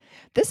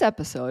This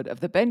episode of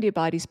the Bendy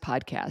Bodies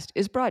podcast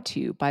is brought to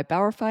you by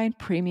Bauerfeind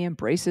Premium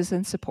Braces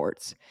and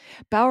Supports.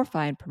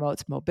 Bauerfeind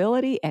promotes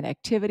mobility and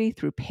activity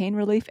through pain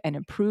relief and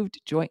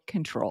improved joint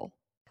control.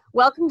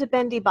 Welcome to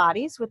Bendy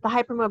Bodies with the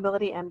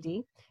Hypermobility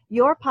MD,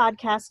 your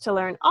podcast to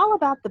learn all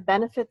about the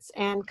benefits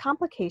and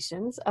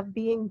complications of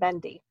being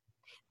bendy.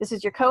 This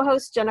is your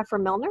co-host, Jennifer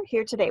Milner,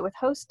 here today with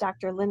host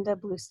Dr. Linda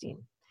Bluestein.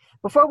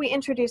 Before we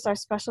introduce our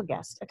special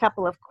guest, a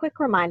couple of quick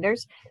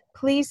reminders.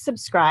 Please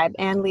subscribe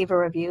and leave a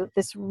review.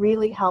 This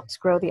really helps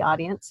grow the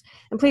audience.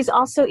 And please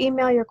also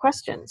email your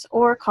questions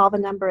or call the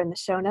number in the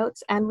show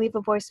notes and leave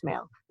a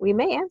voicemail. We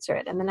may answer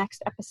it in the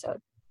next episode.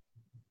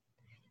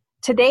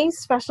 Today's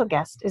special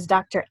guest is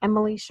Dr.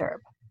 Emily Scherb.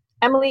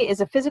 Emily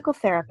is a physical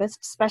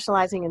therapist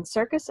specializing in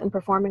circus and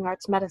performing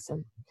arts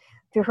medicine.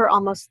 Through her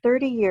almost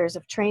 30 years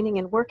of training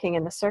and working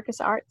in the circus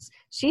arts,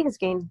 she has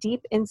gained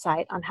deep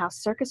insight on how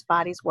circus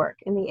bodies work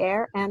in the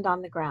air and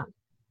on the ground.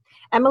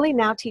 Emily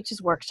now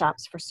teaches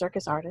workshops for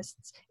circus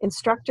artists,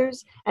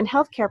 instructors, and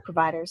healthcare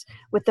providers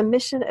with the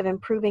mission of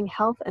improving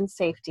health and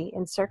safety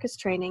in circus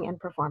training and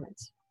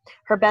performance.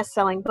 Her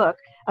best-selling book,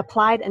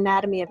 Applied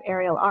Anatomy of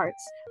Aerial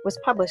Arts, was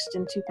published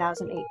in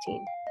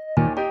 2018.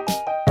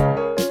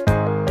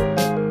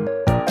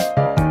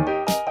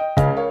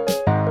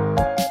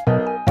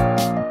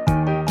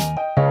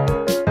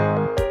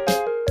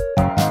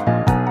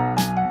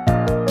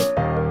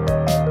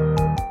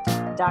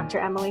 Dr.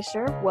 Emily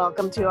Scherb,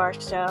 welcome to our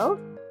show.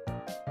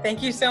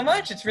 Thank you so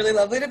much. It's really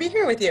lovely to be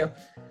here with you.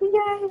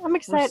 Yay, I'm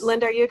excited.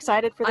 Linda, are you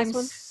excited for this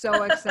one? I'm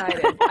so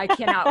excited. I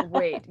cannot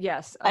wait.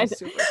 Yes, I'm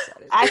super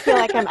excited. I feel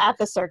like I'm at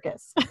the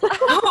circus.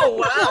 Oh,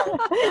 wow.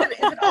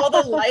 Is it all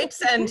the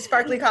lights and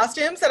sparkly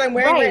costumes that I'm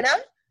wearing right now?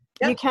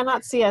 Yep. You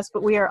cannot see us,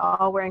 but we are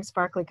all wearing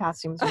sparkly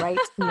costumes right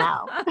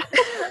now.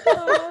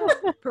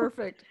 Oh,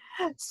 perfect.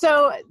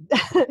 So,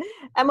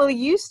 Emily,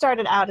 you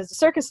started out as a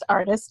circus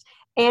artist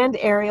and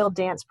aerial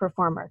dance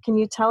performer. Can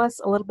you tell us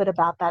a little bit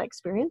about that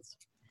experience?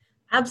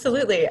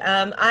 Absolutely.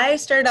 I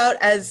started out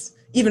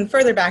even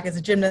further back as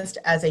a gymnast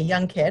as a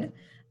young kid,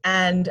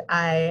 and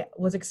I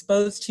was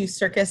exposed to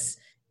circus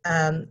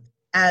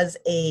as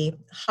a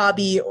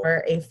hobby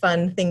or a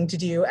fun thing to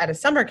do at a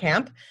summer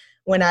camp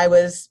when I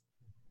was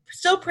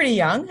still pretty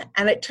young,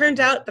 and it turned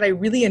out that I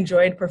really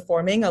enjoyed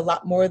performing a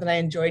lot more than I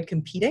enjoyed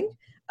competing.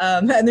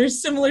 And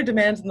there's similar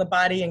demands in the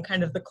body and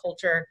kind of the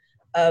culture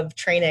of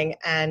training,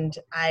 and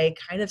I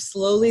kind of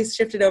slowly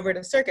shifted over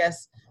to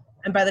circus.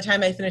 And by the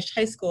time I finished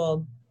high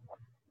school,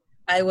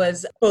 I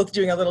was both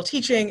doing a little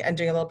teaching and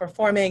doing a little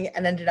performing,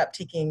 and ended up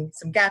taking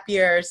some gap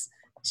years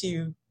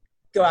to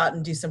go out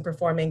and do some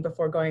performing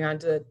before going on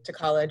to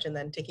college, and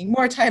then taking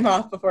more time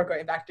off before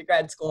going back to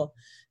grad school.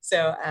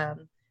 So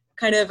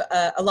kind of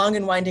a long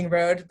and winding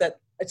road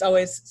that it's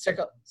always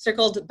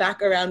circled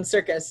back around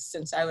circus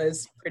since I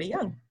was pretty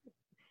young.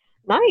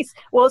 Nice.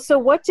 Well, so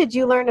what did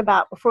you learn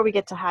about, before we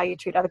get to how you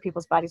treat other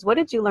people's bodies, what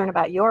did you learn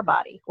about your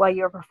body while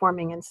you were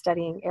performing and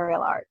studying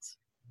aerial arts?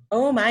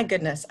 Oh my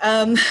goodness.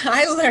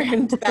 I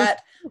learned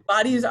that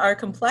bodies are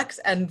complex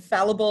and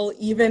fallible,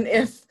 even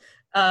if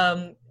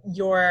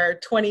your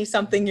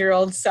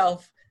 20-something-year-old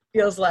self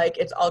feels like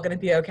it's all going to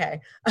be okay.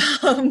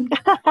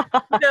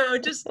 No,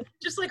 just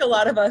like a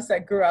lot of us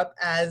that grew up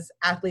as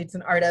athletes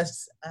and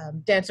artists,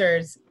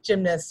 dancers,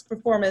 gymnasts,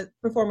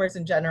 performers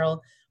in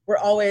general, we're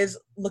always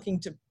looking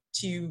to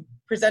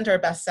present our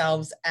best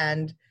selves,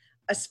 and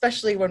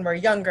especially when we're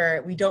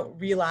younger, we don't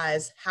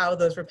realize how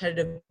those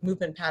repetitive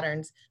movement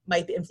patterns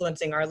might be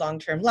influencing our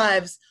long-term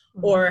lives,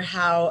 or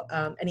how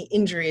any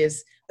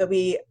injuries that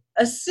we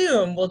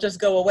assume will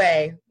just go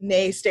away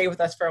may stay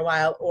with us for a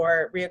while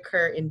or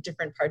reoccur in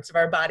different parts of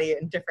our body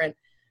in different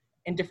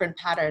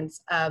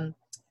patterns.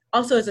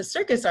 Also, as a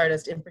circus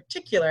artist in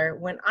particular,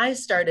 when I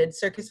started,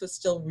 circus was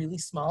still really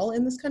small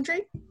in this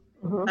country.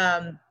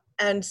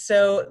 And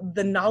so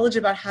the knowledge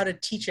about how to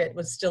teach it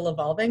was still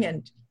evolving,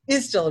 and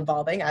is still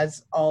evolving,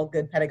 as all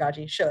good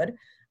pedagogy should.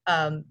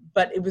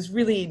 But it was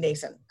really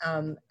nascent.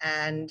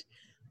 And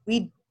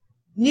we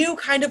knew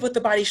kind of what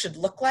the body should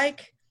look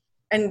like,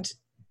 and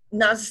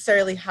not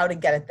necessarily how to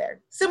get it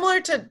there. Similar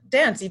to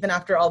dance, even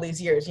after all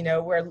these years,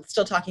 we're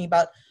still talking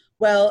about,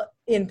 well,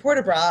 in port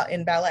de bras,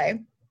 in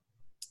ballet,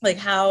 like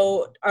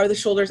how are the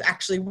shoulders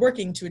actually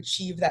working to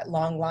achieve that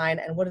long line,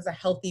 and what is a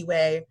healthy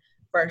way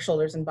for our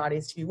shoulders and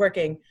bodies to be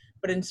working?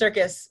 But in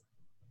circus,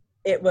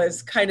 it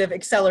was kind of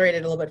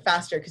accelerated a little bit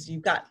faster because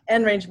you've got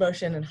end range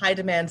motion and high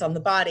demands on the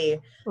body.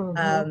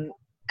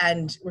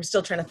 And we're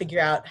still trying to figure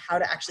out how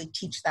to actually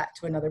teach that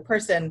to another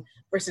person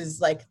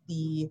versus like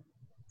the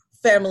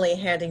family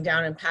handing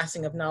down and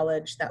passing of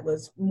knowledge that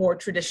was more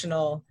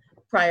traditional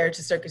prior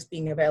to circus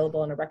being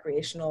available on a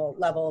recreational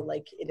level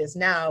like it is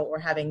now, or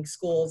having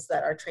schools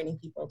that are training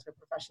people to a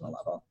professional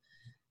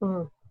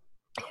level.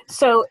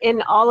 So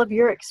in all of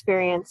your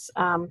experience,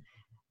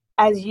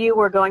 as you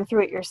were going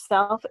through it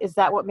yourself, is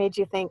that what made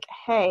you think,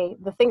 hey,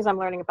 the things I'm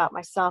learning about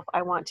myself,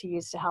 I want to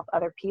use to help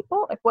other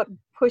people? Like, what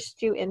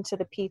pushed you into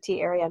the PT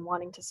area and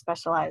wanting to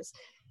specialize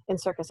in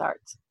circus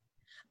arts?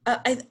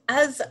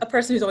 As a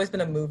person who's always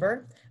been a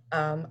mover,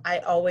 I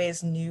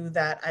always knew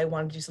that I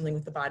wanted to do something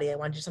with the body. I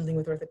wanted to do something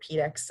with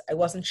orthopedics. I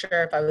wasn't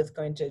sure if I was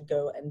going to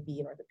go and be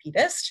an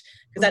orthopedist,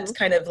 because that's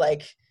kind of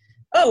like,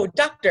 oh,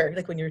 doctor,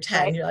 like when you're 10,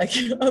 Right. you're like,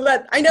 oh,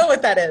 that, I know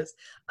what that is.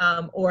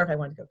 Or if I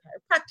wanted to go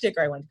chiropractic,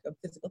 or I wanted to go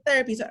physical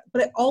therapy. So,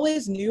 but I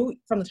always knew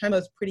from the time I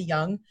was pretty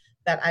young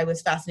that I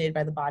was fascinated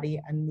by the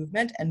body and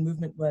movement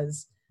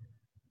was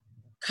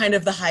kind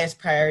of the highest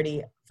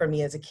priority for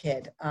me as a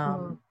kid.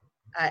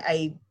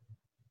 I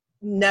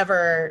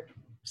never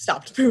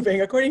stopped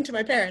moving, according to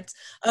my parents.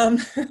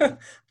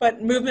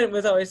 But movement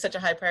was always such a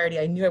high priority.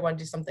 I knew I wanted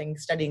to do something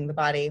studying the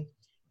body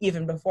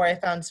even before I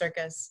found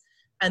circus.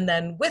 And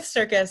then with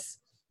circus,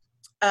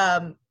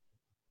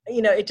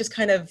 it just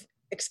kind of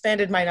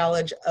expanded my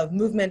knowledge of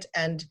movement.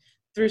 And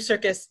through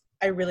circus,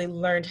 I really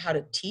learned how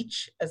to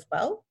teach as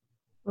well.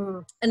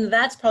 And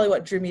that's probably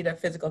what drew me to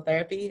physical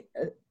therapy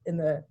in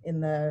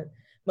the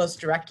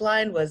most direct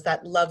line, was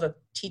that love of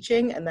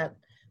teaching and that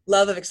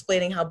love of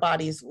explaining how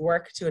bodies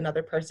work to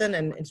another person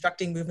and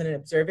instructing movement and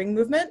observing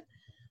movement,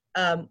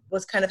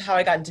 was kind of how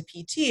I got into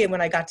PT. And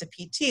when I got to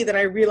PT, then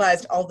I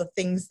realized all the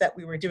things that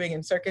we were doing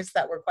in circus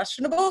that were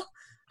questionable.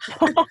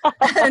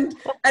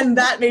 and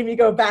that made me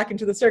go back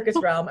into the circus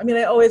realm. I mean,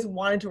 I always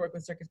wanted to work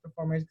with circus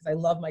performers because I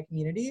love my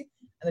community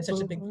and it's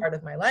such a big part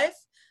of my life.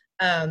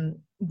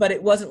 But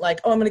it wasn't like,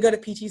 oh, I'm going to go to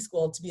PT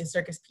school to be a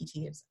circus PT.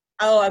 It's,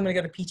 oh, I'm going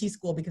to go to PT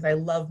school because I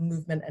love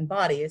movement and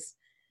bodies.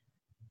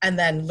 And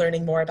then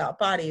learning more about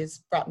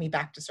bodies brought me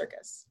back to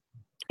circus.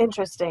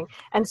 Interesting.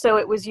 And so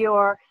it was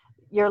your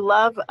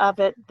love of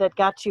it that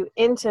got you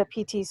into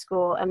PT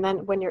school. And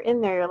then when you're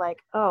in there, you're like,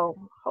 oh,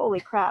 holy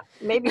crap,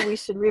 maybe we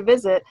should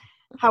revisit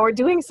how we're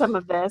doing some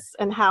of this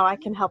and how I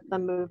can help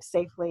them move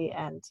safely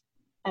and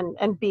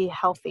be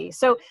healthy.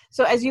 So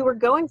as you were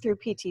going through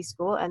PT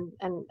school and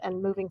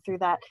moving through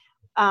that,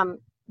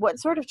 what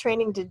sort of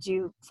training did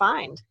you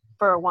find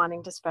for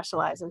wanting to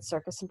specialize in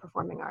circus and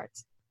performing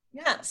arts?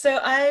 Yeah, so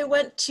I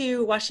went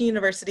to Washington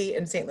University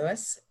in St.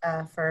 Louis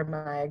for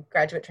my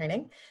graduate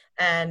training,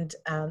 and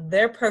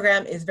their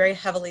program is very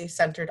heavily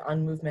centered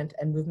on movement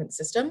and movement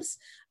systems.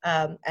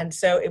 And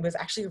so it was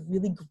actually a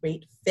really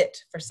great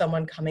fit for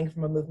someone coming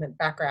from a movement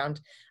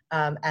background,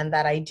 and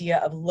that idea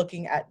of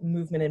looking at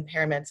movement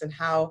impairments and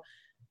how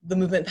the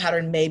movement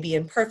pattern may be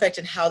imperfect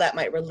and how that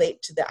might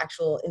relate to the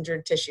actual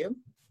injured tissue.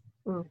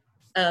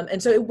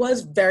 And so it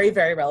was very,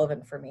 very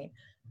relevant for me.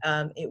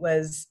 It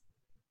was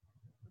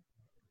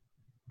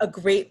a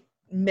great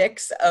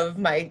mix of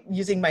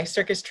using my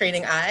circus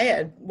training eye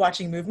and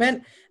watching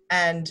movement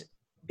and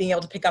being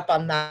able to pick up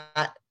on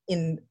that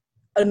in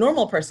a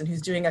normal person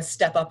who's doing a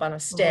step up on a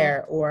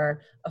stair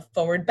or a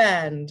forward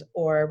bend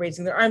or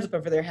raising their arms up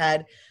over their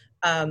head.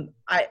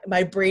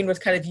 My brain was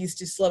kind of used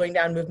to slowing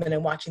down movement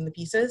and watching the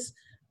pieces.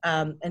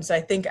 And so I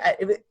think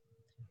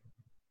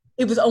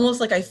it was almost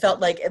like I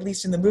felt like, at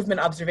least in the movement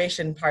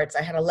observation parts,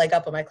 I had a leg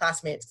up on my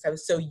classmates because I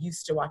was so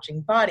used to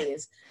watching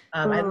bodies.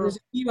 And there's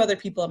a few other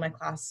people in my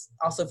class,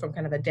 also from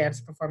kind of a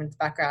dance performance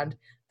background,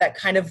 that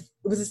kind of,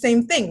 it was the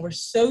same thing. We're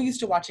so used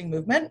to watching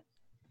movement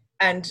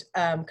and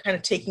kind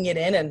of taking it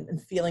in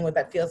and feeling what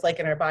that feels like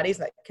in our bodies,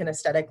 that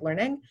kinesthetic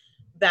learning,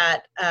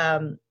 that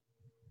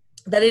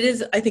it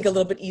is, I think, a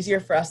little bit easier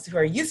for us who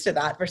are used to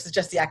that versus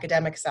just the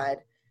academic side.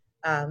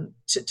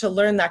 To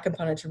learn that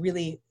component, to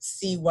really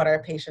see what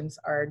our patients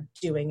are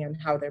doing and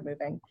how they're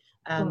moving.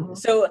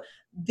 So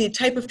the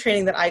type of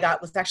training that I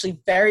got was actually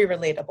very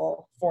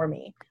relatable for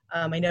me.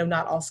 I know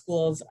not all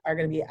schools are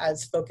going to be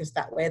as focused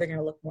that way. They're going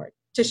to look more at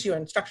tissue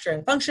and structure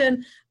and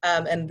function.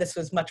 And this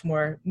was much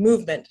more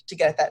movement to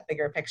get at that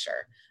bigger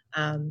picture.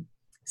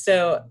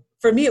 So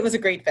for me, it was a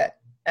great fit.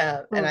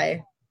 And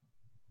I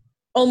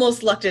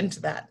almost lucked into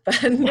that,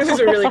 but it was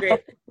a really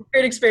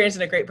great experience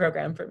and a great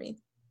program for me.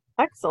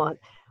 Excellent.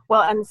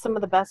 Well, and some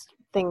of the best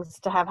things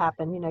to have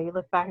happen, you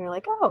look back and you're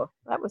like, oh,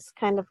 that was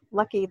kind of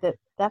lucky that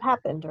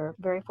happened, or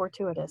very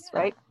fortuitous,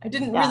 right? I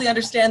didn't really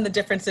understand the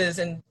differences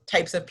in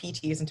types of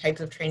PTs and types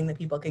of training that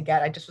people could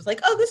get. I just was like,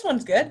 oh, this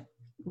one's good.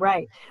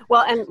 Right.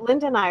 Well, and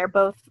Linda and I are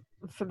both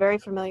very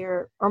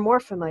familiar, or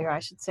more familiar, I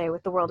should say,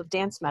 with the world of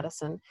dance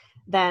medicine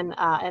than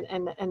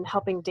and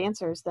helping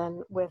dancers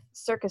than with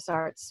circus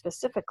arts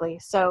specifically.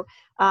 So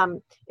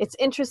it's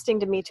interesting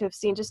to me to have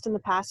seen just in the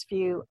past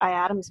few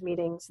IADMS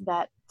meetings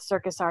that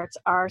circus arts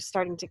are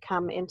starting to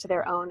come into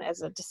their own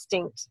as a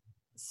distinct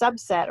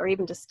subset, or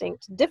even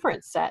distinct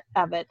different set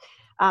of it.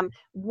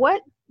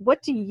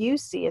 What do you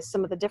see as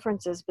some of the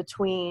differences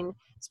between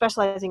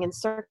specializing in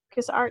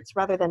circus arts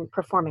rather than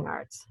performing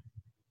arts?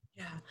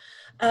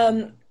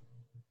 Yeah.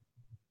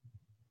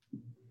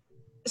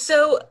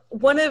 So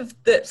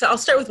I'll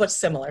start with what's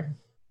similar.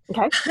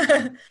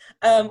 Okay.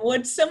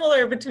 What's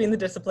similar between the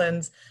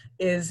disciplines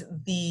is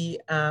the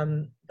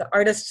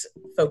artist's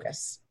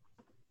focus,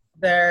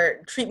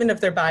 their treatment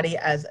of their body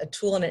as a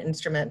tool and an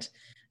instrument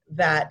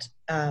that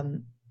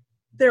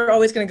they're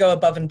always going to go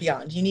above and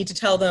beyond. You need to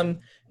tell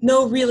them,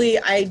 no, really,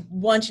 I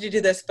want you to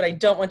do this, but I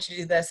don't want you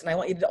to do this. And I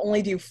want you to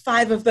only do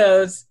 5 of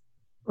those.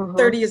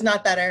 30 is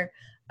not better.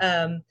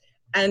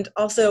 And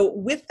also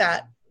with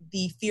that,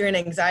 the fear and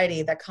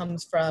anxiety that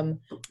comes from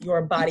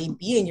your body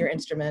being your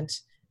instrument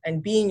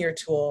and being your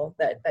tool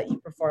that you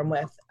perform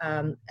with,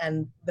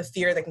 and the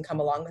fear that can come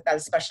along with that,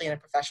 especially in a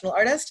professional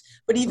artist,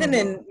 but even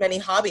in many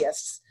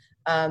hobbyists,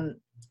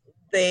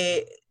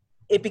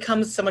 it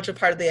becomes so much a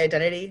part of the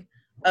identity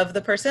of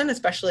the person,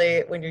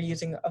 especially when you're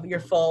using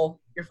your full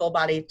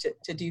body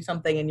to do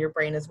something in your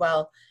brain as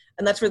well.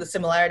 And that's where the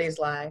similarities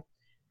lie.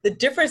 The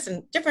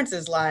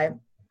differences lie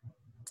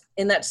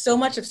in that so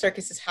much of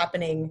circus is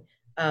happening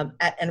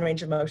at end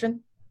range of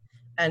motion,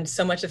 and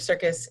so much of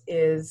circus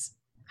is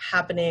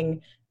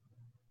happening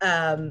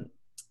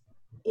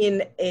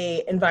in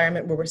a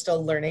environment where we're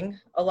still learning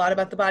a lot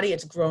about the body.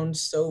 It's grown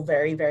so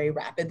very, very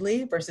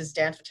rapidly versus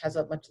dance, which has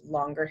a much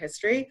longer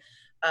history.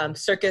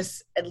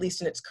 Circus, at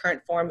least in its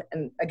current form,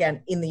 and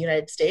again, in the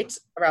United States,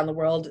 around the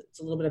world, it's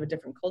a little bit of a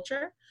different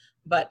culture.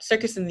 But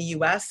circus in the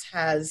US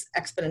has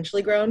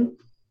exponentially grown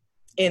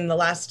in the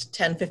last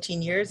 10,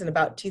 15 years. In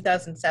about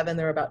 2007,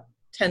 there were about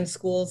 10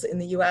 schools in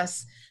the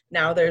US.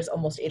 Now there's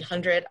almost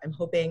 800. I'm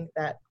hoping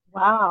that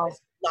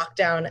this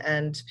lockdown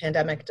and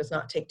pandemic does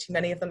not take too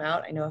many of them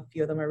out. I know a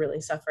few of them are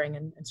really suffering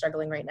and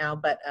struggling right now,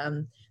 but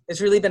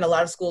there's really been a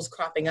lot of schools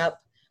cropping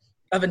up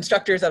of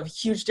instructors of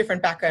huge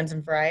different backgrounds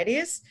and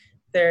varieties.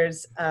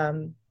 There's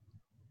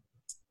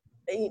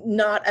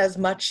not as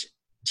much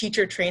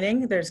teacher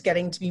training. There's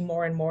getting to be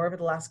more and more over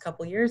the last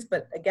couple of years.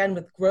 But again,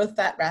 with growth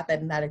that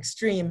rapid and that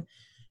extreme,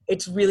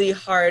 it's really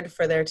hard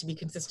for there to be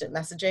consistent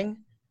messaging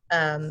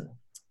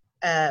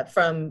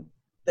from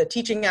the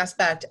teaching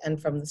aspect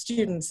and from the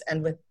students,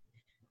 and with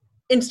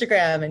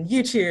Instagram and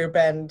YouTube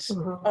and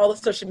all the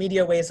social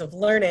media ways of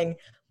learning,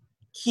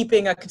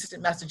 keeping a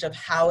consistent message of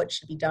how it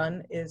should be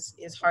done is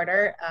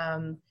harder.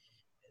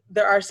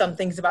 There are some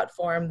things about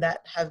form that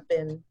have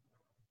been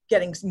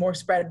getting more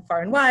spread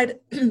far and wide,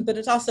 but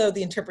it's also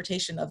the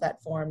interpretation of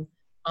that form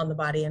on the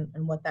body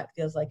and what that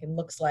feels like and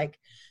looks like.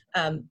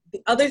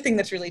 The other thing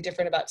that's really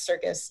different about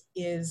circus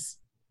is,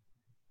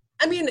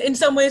 I mean, in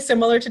some ways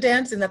similar to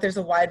dance in that there's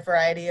a wide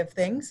variety of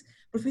things.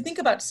 But if we think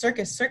about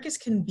circus, circus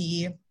can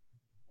be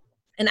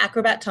an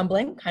acrobat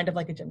tumbling, kind of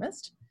like a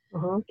gymnast.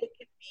 It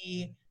can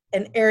be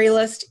an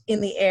aerialist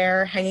in the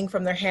air, hanging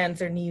from their hands,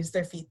 their knees,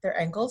 their feet, their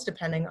ankles,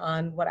 depending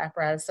on what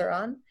apparatus they're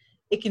on.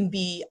 It can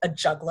be a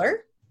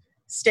juggler,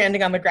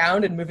 standing on the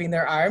ground and moving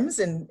their arms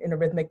in a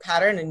rhythmic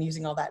pattern and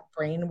using all that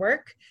brain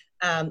work.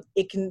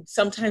 It can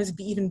sometimes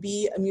even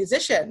be a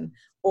musician,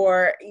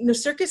 or,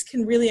 circus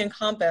can really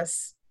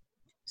encompass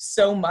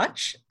so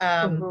much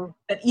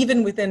that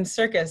even within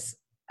circus,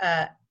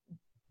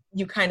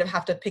 you kind of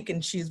have to pick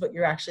and choose what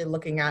you're actually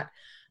looking at.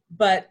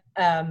 But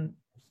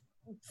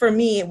for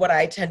me, what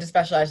I tend to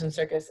specialize in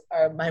circus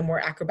are my more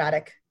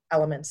acrobatic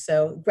elements.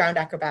 So ground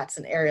acrobats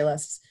and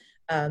aerialists,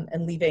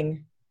 and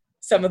leaving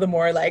some of the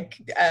more like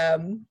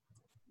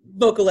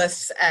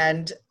vocalists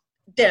and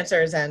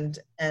dancers and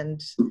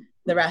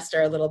the rest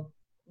are a little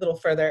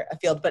further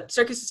afield. But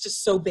circus is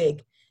just so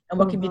big, and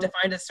what can be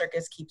defined as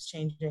circus keeps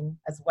changing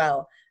as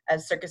well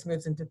as circus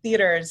moves into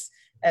theaters,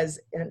 as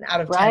in and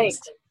out of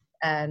tents,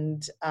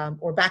 and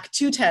or back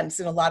to tents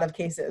in a lot of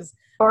cases,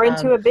 or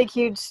into a big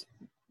huge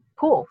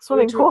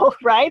swimming pool,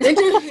 right?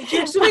 Into a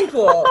huge swimming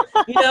pool,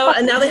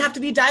 and now they have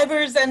to be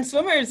divers and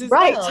swimmers as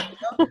well.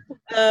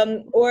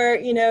 Or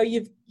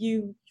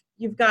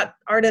you've got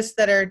artists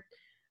that are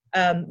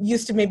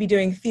used to maybe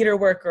doing theater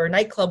work or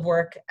nightclub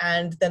work,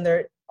 and then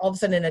they're all of a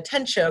sudden in a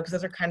tent show because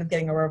those are kind of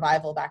getting a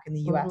revival back in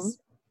the US.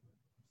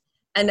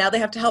 And now they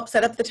have to help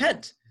set up the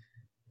tent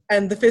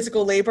and the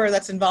physical labor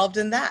that's involved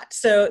in that.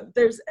 So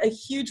there's a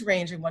huge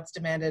range in what's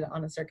demanded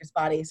on a circus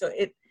body. So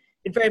it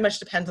very much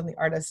depends on the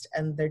artist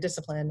and their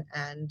discipline,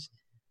 and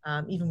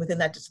even within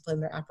that discipline,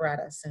 their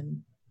apparatus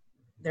and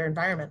their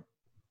environment.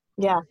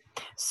 Yeah.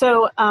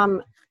 So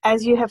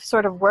as you have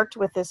sort of worked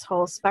with this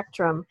whole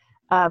spectrum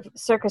of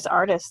circus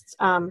artists,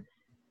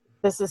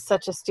 this is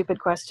such a stupid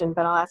question,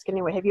 but I'll ask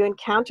anyway. Have you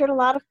encountered a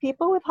lot of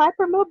people with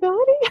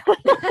hypermobility?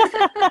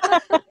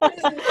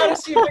 It's not a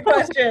stupid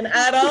question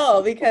at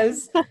all,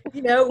 because,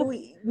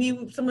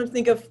 we sometimes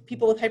think of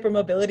people with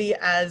hypermobility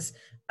as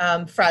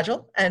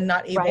fragile and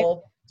not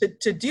able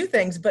to do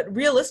things. But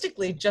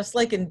realistically, just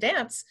like in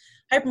dance,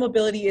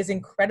 hypermobility is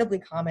incredibly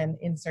common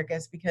in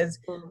circus, because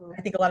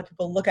I think a lot of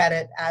people look at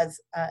it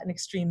as an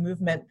extreme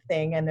movement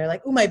thing, and they're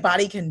like, oh, my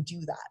body can do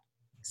that.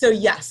 So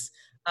yes,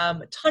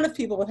 a ton of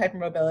people with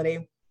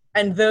hypermobility,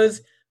 and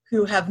those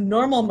who have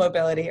normal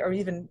mobility or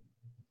even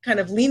kind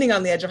of leaning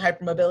on the edge of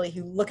hypermobility,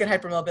 who look at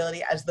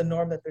hypermobility as the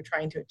norm that they're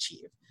trying to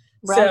achieve.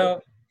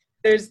 So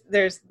there's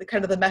the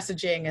kind of the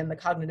messaging and the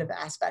cognitive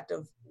aspect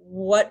of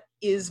what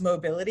is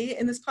mobility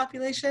in this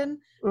population.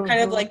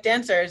 Kind of like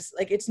dancers,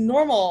 like it's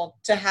normal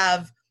to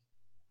have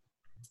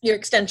your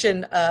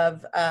extension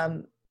of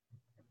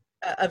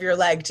your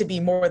leg to be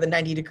more than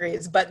 90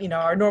 degrees, but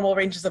our normal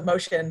ranges of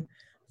motion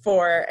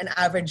for an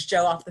average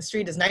Joe off the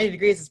street is 90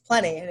 degrees is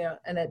plenty,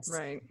 and it's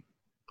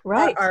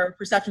our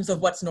perceptions of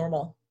what's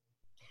normal.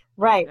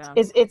 Right. Yeah.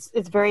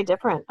 It's very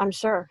different, I'm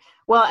sure.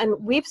 Well, and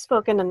we've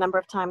spoken a number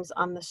of times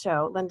on the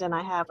show, Linda and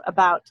I have,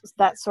 about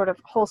that sort of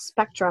whole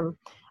spectrum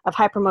of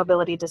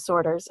hypermobility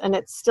disorders. And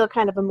it's still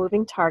kind of a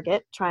moving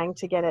target, trying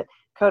to get it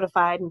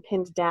codified and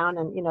pinned down.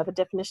 And, you know, the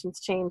definitions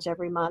change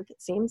every month,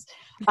 it seems.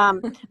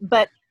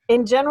 But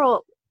in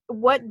general,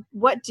 what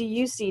do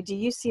you see? Do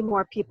you see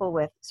more people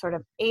with sort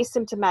of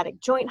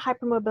asymptomatic joint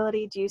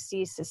hypermobility? Do you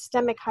see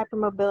systemic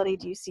hypermobility?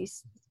 Do you see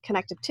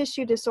connective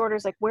tissue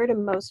disorders? Like, where do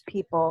most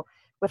people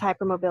with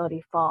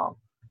hypermobility fall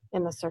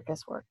in the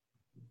circus work?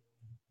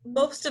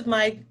 Most of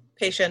my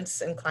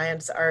patients and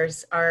clients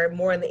are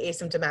more in the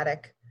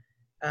asymptomatic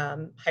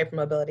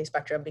hypermobility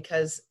spectrum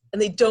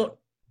and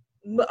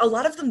a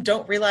lot of them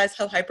don't realize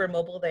how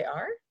hypermobile they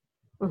are.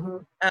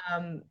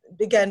 Mm-hmm.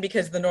 Again,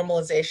 because of the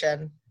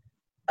normalization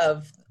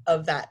of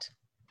that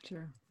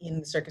Sure. in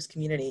the circus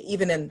community,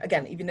 even in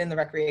the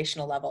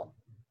recreational level,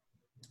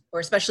 or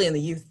especially in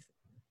the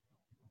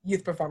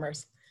youth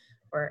performers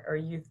or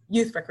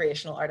youth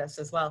recreational artists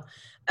as well.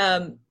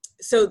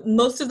 So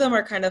most of them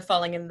are kind of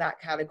falling in that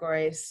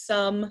category.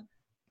 Some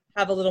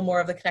have a little more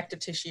of the connective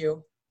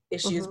tissue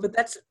issues, Mm-hmm. but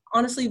that's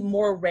honestly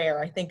more rare,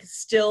 I think,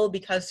 still,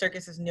 because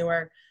circus is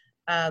newer,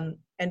 and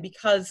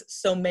because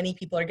so many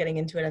people are getting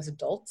into it as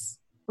adults.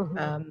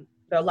 Mm-hmm.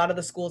 A lot of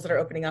the schools that are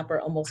opening up are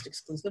almost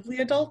exclusively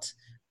adult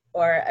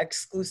or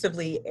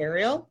exclusively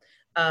aerial.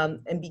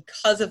 And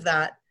because of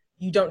that,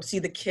 you don't see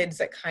the kids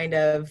that kind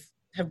of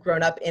have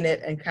grown up in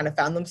it and kind of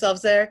found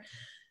themselves there.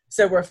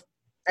 So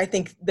I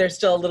think there's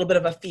still a little bit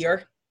of a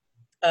fear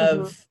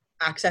of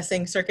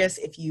accessing circus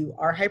if you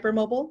are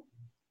hypermobile,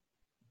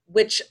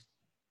 which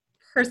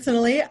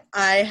personally,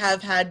 I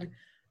have had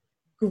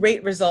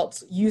great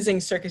results using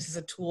circus as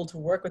a tool to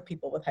work with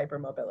people with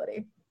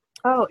hypermobility.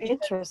 Oh,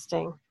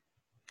 interesting.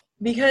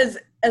 Because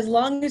as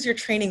long as you're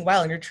training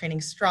well and you're training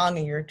strong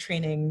and you're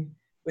training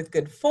with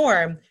good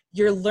form,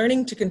 you're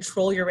learning to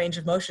control your range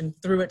of motion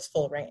through its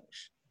full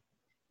range.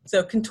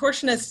 So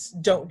contortionists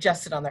don't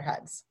just sit on their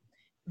heads.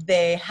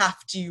 They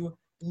have to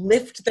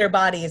lift their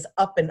bodies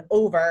up and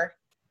over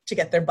to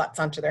get their butts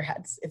onto their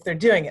heads if they're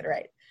doing it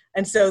right.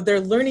 And so they're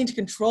learning to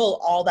control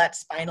all that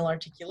spinal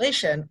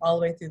articulation all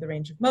the way through the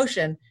range of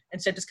motion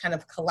instead of just kind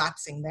of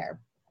collapsing there.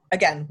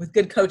 Again, with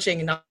good coaching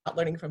and not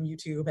learning from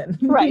YouTube and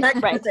Right.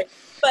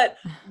 But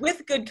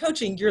with good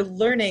coaching, you're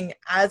learning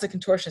as a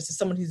contortionist, as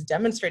someone who's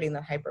demonstrating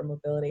that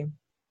hypermobility,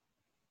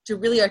 to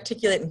really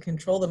articulate and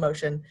control the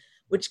motion,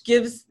 which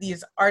gives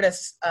these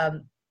artists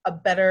a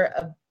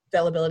better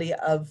availability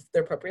of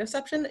their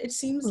proprioception, it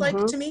seems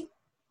like to me.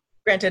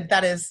 Granted,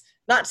 that is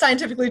not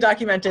scientifically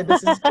documented.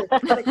 This is just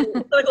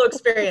clinical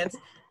experience.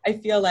 I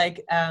feel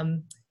like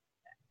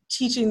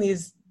teaching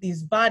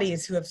these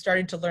bodies who have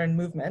started to learn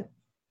movement,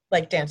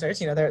 like dancers,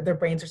 you know, their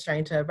brains are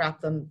starting to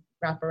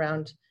wrap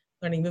around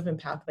learning movement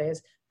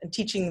pathways, and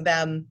teaching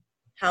them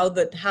how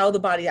the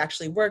body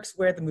actually works,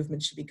 where the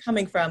movement should be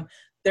coming from.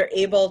 They're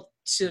able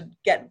to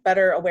get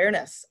better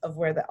awareness of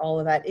where all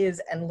of that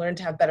is and learn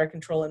to have better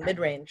control in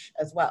mid-range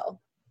as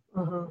well.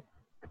 Mm-hmm.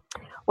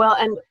 Well,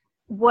 and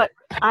what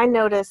I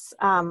notice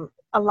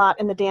a lot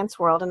in the dance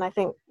world, and I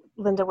think,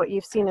 Linda, what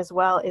you've seen as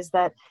well, is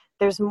that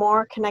there's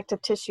more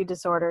connective tissue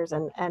disorders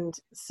and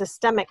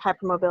systemic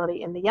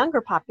hypermobility in the younger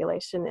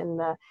population, in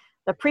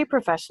the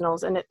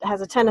pre-professionals, and it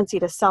has a tendency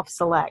to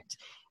self-select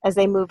as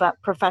they move up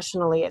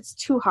professionally. It's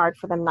too hard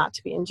for them not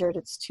to be injured.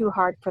 It's too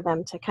hard for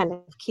them to kind of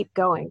keep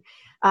going.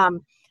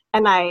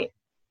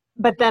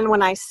 But then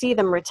when I see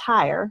them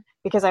retire,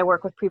 because I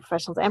work with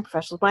pre-professionals and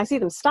professionals, when I see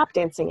them stop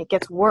dancing, it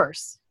gets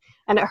worse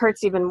and it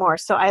hurts even more.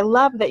 So I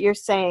love that you're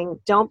saying,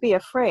 don't be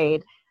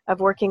afraid of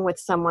working with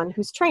someone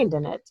who's trained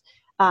in it,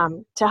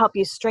 to help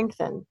you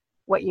strengthen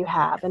what you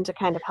have and to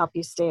kind of help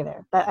you stay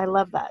there. I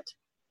love that.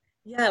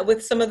 Yeah,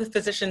 with some of the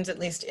physicians, at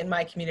least in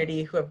my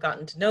community, who have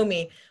gotten to know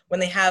me, when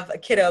they have a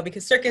kiddo,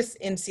 because circus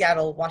in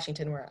Seattle,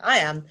 Washington, where I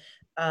am,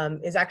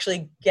 is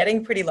actually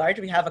getting pretty large.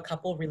 We have a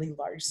couple really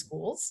large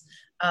schools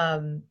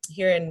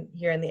here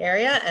in the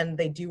area, and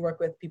they do work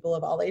with people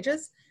of all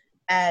ages.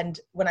 And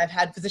when I've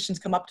had physicians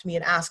come up to me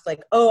and ask,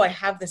 like, "Oh, I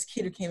have this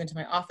kid who came into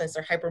my office,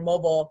 they're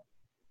hypermobile,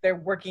 they're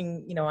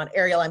working, you know, on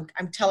aerial.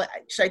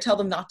 Should I tell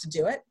them not to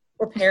do it?"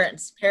 Or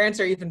parents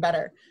are even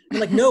better. I'm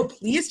like, "No,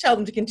 please tell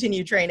them to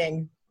continue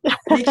training.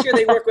 Make sure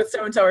they work with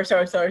so-and-so or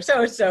so-and-so or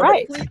so-and-so,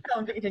 right. But please tell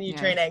them to continue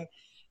training."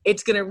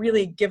 It's going to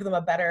really give them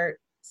a better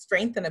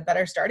strength and a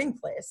better starting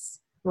place.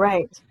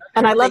 Right.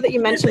 And I love that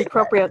you mentioned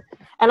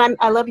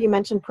I love you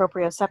mentioned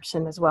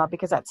proprioception as well,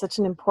 because that's such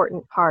an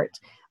important part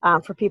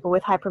for people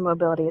with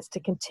hypermobility, is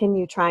to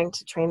continue trying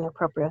to train their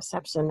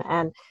proprioception.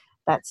 And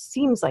that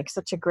seems like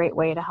such a great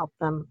way to help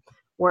them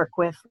work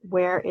with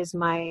where is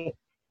my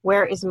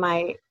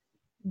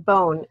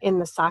bone in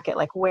the socket,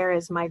 like where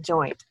is my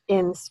joint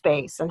in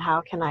space, and how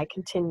can I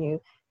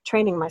continue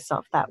training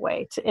myself that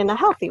way in a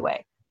healthy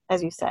way,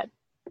 as you said.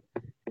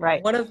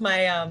 Right. One of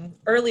my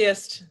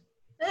earliest,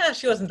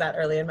 she wasn't that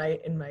early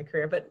in my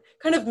career, but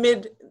kind of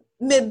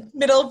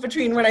middle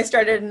between when I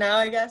started and now,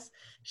 I guess.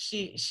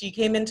 She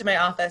came into my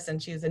office,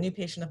 and she was a new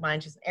patient of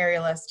mine. She's an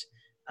aerialist,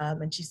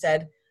 and she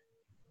said,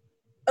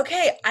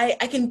 okay,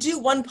 I can do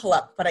one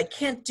pull-up, but I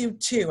can't do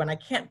two, and I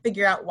can't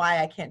figure out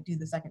why I can't do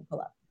the second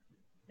pull-up.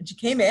 And she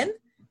came in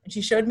and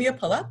she showed me a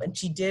pull-up, and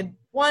she did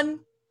one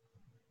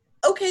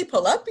okay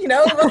pull-up. You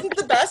know, it wasn't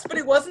the best, but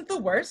it wasn't the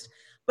worst.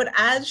 But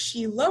as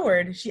she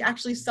lowered, she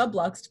actually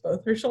subluxed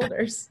both her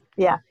shoulders.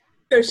 Yeah.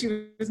 So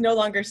she was no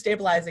longer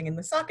stabilizing in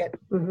the socket.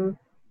 Mm-hmm.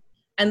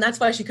 And that's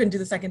why she couldn't do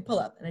the second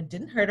pull-up. And it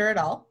didn't hurt her at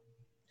all.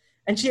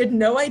 And she had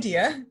no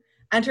idea.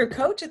 And her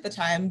coach at the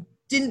time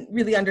didn't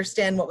really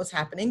understand what was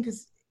happening,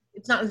 because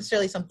it's not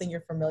necessarily something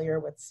you're familiar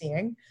with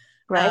seeing.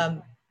 Right.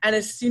 And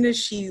as soon as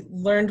she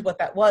learned what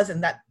that was,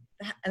 and I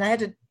had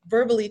to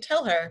verbally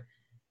tell her,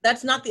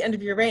 that's not the end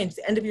of your range.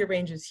 The end of your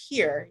range is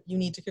here. You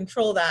need to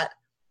control that.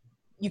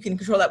 You can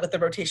control that with the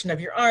rotation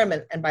of your arm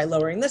and by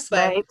lowering this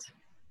way. Right.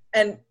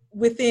 And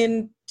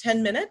within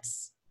 10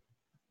 minutes,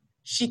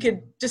 she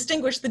could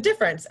distinguish the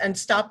difference and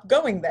stop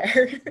going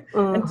there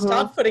and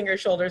stop putting her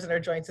shoulders and her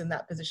joints in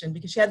that position,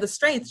 because she had the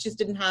strength. She just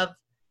didn't have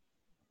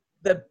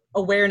the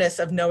awareness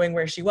of knowing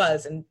where she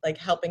was and like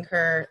helping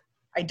her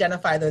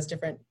identify those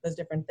different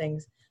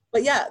things.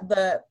 But yeah,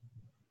 the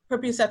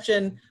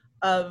proprioception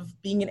of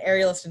being an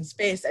aerialist in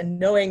space and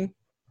knowing,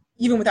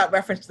 even without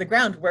reference to the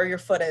ground, where your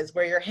foot is,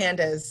 where your hand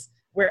is,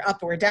 where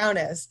up or where down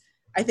is,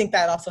 I think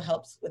that also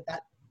helps with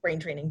that brain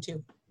training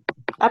too.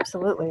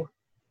 Absolutely.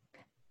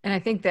 And I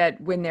think that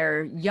when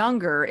they're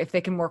younger, if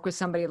they can work with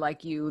somebody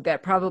like you,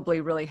 that probably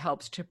really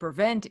helps to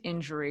prevent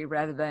injury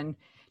rather than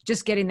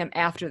just getting them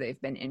after they've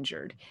been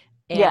injured.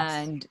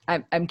 And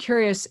yes. I'm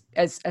curious,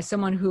 as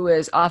someone who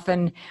is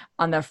often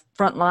on the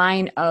front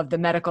line of the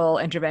medical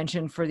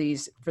intervention for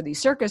these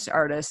circus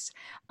artists,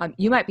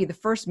 you might be the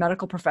first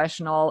medical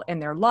professional in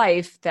their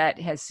life that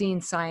has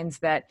seen signs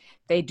that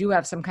they do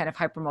have some kind of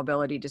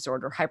hypermobility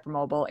disorder,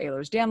 hypermobile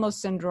Ehlers-Danlos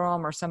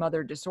syndrome, or some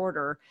other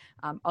disorder.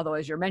 Although,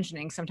 as you're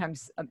mentioning,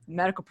 sometimes a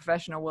medical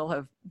professional will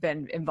have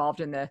been involved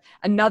in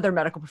another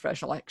medical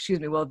professional,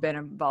 will have been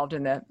involved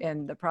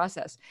in the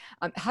process.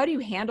 How do you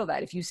handle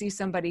that if you see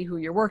somebody who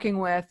you're working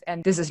with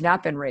and this has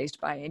not been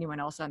raised by anyone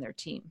else on their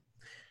team?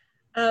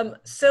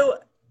 So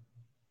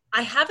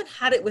I haven't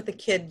had it with a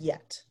kid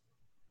yet.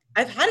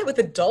 I've had it with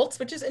adults,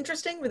 which is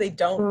interesting, where they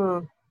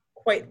don't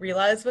quite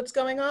realize what's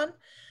going on.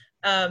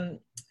 And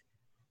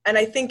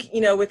I think,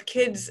 with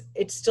kids,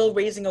 it's still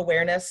raising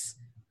awareness,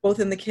 both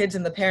in the kids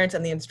and the parents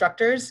and the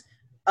instructors,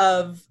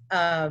 of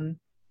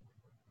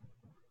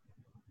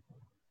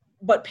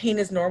what pain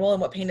is normal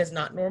and what pain is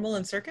not normal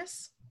in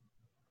circus.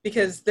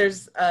 Because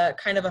there's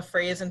kind of a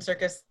phrase in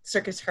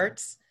circus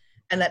hurts,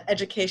 and that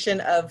education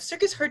of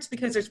circus hurts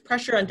because there's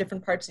pressure on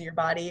different parts of your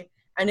body,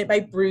 and it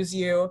might bruise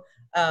you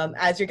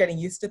as you're getting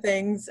used to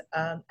things.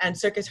 And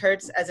circus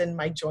hurts as in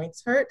my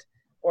joints hurt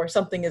or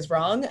something is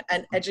wrong,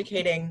 and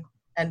educating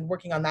and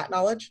working on that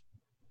knowledge.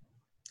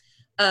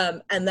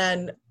 And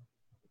then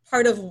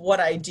part of what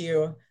I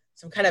do,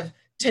 so I'm kind of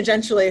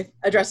tangentially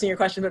addressing your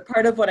question, but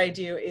part of what I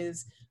do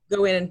is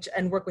go in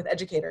and work with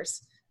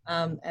educators.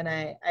 And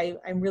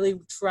I'm really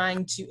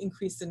trying to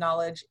increase the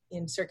knowledge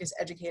in circus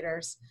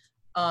educators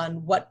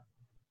on what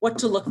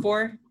to look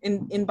for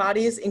in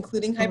bodies,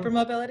 including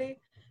hypermobility,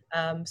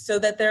 so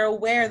that they're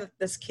aware that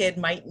this kid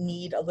might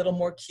need a little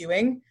more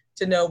cueing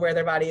to know where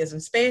their body is in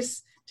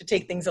space, to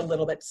take things a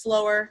little bit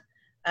slower,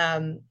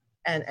 and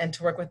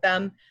to work with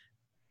them.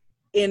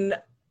 In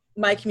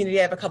my community,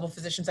 I have a couple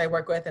physicians I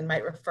work with and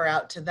might refer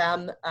out to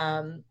them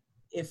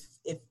if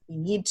we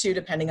need to,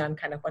 depending on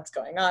kind of what's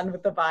going on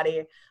with the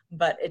body.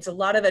 But it's a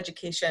lot of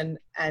education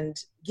and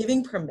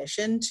giving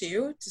permission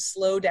to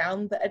slow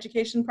down the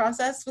education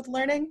process with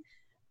learning,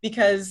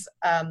 because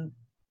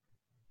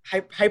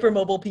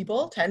hypermobile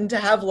people tend to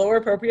have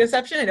lower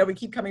proprioception. I know we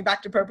keep coming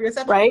back to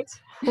proprioception. Right.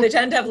 They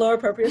tend to have lower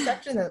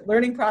proprioception. The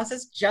learning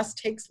process just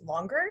takes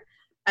longer.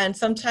 And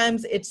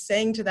sometimes it's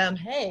saying to them,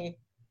 hey,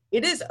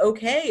 it is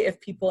okay if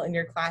people in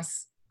your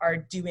class are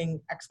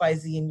doing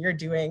XYZ and you're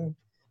doing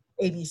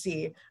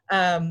ABC,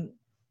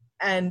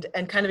 and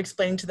kind of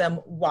explaining to them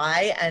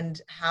why,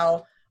 and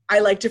how I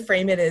like to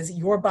frame it as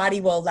your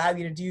body will allow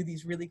you to do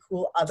these really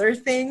cool other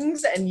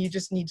things, and you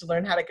just need to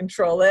learn how to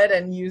control it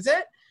and use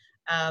it.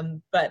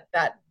 But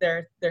that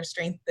their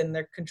strength and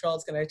their control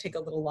is going to take a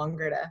little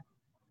longer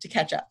to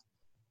catch up.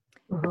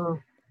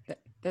 Mm-hmm.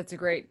 That's a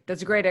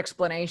great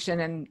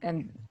explanation.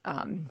 And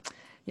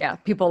yeah,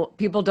 people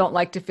don't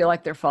like to feel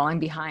like they're falling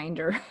behind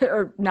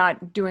or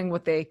not doing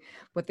what they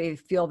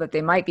feel that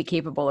they might be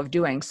capable of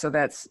doing. So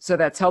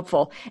that's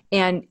helpful.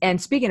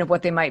 And speaking of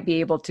what they might be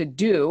able to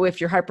do,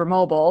 if you're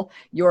hypermobile,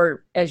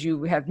 as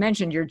you have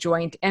mentioned, your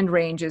joint end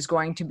range is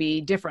going to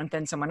be different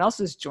than someone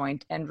else's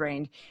joint end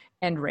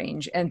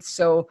range. And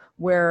so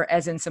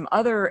whereas in some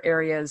other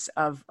areas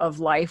of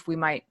life, we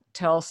might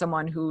tell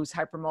someone who's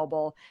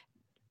hypermobile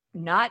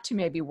not to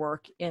maybe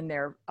work in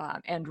their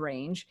end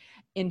range,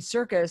 in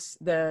circus,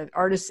 the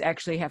artists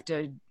actually have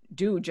to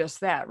do just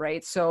that,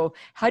 right? So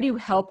how do you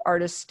help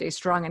artists stay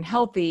strong and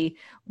healthy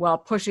while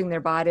pushing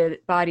their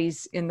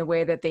bodies in the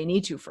way that they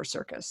need to for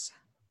circus?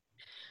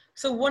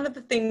 So one of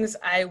the things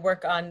I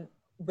work on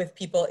with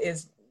people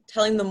is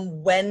telling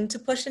them when to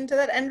push into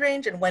that end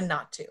range and when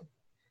not to.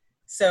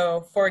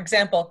 So for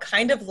example,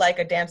 kind of like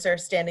a dancer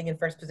standing in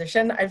first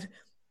position,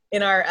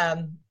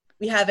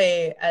 we have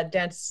a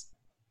dance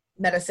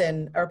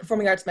medicine or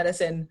performing arts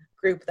medicine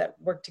group that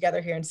work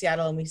together here in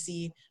Seattle, and we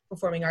see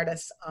performing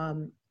artists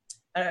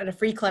at a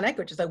free clinic,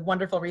 which is a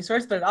wonderful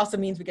resource, but it also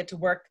means we get to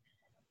work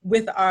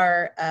with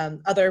our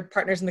other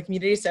partners in the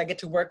community. So I get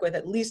to work with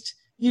at least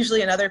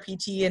usually another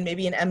PT and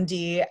maybe an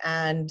MD,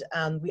 and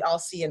we all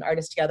see an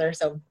artist together.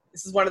 So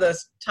this is one of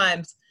those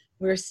times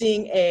we were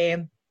seeing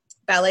a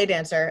ballet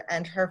dancer,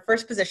 and her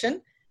first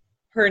position,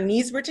 her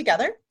knees were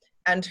together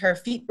and her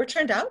feet were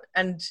turned out.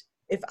 And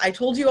if I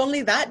told you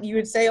only that, you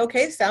would say,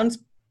 okay, sounds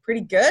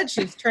pretty good.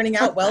 She's turning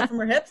out well from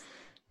her hips.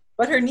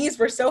 But her knees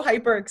were so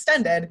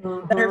hyperextended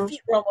that her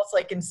feet were almost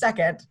like in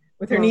second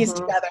with her knees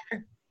together.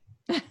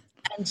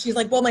 And she's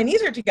like, well, my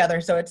knees are together,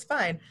 so it's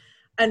fine.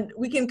 And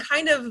we can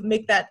kind of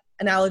make that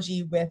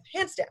analogy with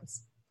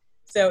handstands.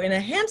 So in a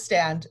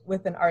handstand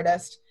with an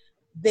artist,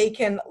 they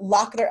can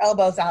lock their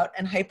elbows out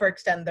and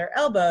hyperextend their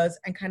elbows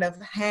and kind of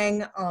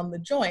hang on the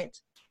joint.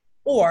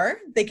 Or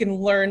they can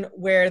learn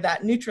where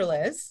that neutral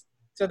is.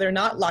 So they're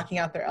not locking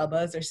out their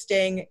elbows, they're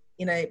staying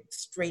in a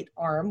straight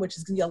arm, which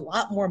is gonna be a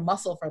lot more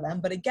muscle for them.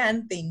 But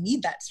again, they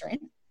need that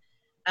strength.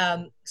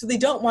 So they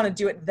don't wanna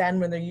do it then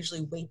when they're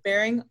usually weight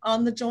bearing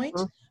on the joint.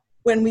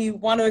 When we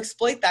wanna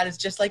exploit that, it's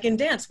just like in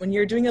dance, when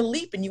you're doing a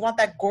leap and you want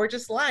that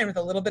gorgeous line with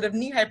a little bit of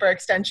knee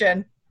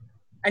hyperextension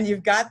and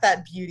you've got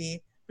that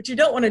beauty, but you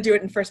don't wanna do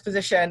it in first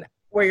position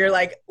where you're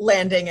like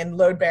landing and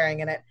load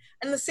bearing in it.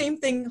 And the same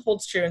thing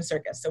holds true in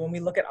circus. So when we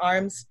look at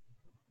arms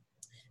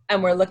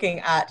and we're looking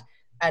at,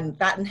 and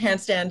that in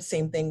handstand,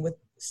 same thing with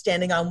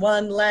standing on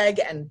one leg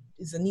and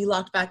is the knee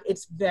locked back.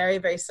 It's very,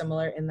 very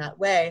similar in that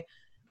way.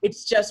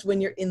 It's just when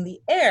you're in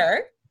the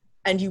air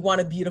and you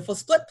want a beautiful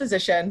split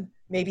position,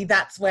 maybe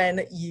that's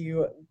when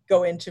you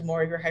go into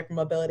more of your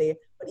hypermobility.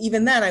 But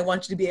even then, I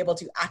want you to be able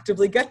to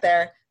actively get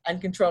there and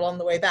control on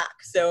the way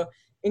back. So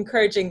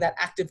encouraging that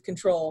active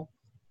control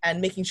and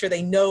making sure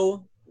they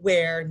know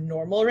where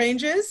normal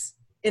range is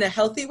in a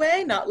healthy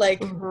way, not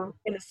like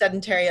in a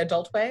sedentary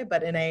adult way,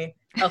 but in a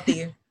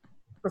healthy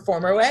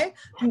performer way,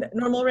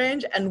 normal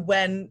range, and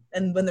when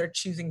they're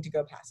choosing to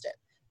go past it.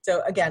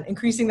 So again,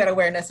 increasing that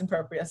awareness and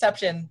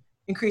proprioception,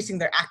 increasing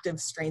their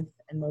active strength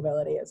and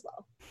mobility as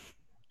well.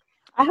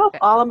 I hope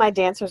all of my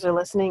dancers are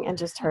listening and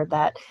just heard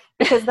that,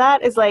 because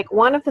that is like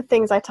one of the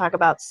things I talk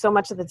about so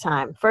much of the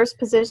time. First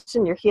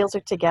position, your heels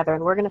are together,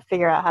 and we're going to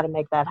figure out how to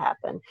make that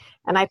happen.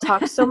 And I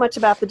talk so much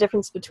about the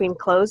difference between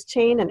closed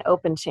chain and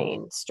open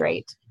chain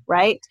straight,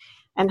 right?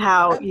 And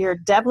how your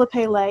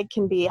développé leg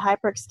can be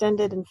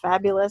hyperextended and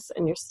fabulous,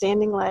 and your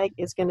standing leg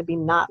is going to be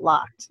not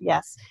locked.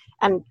 Yes.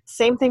 And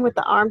same thing with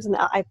the arms. And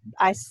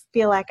I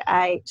feel like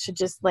I should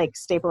just like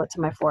staple it to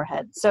my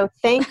forehead. So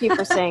thank you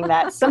for saying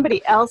that.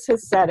 Somebody else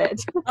has said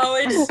it. Oh,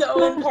 it's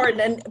so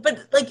important.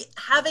 But like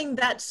having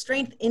that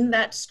strength in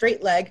that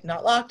straight leg,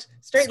 not locked,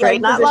 straight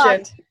leg not position,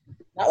 locked.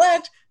 Not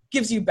locked,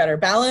 gives you better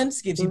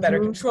balance, gives you better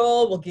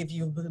control, will give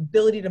you the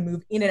ability to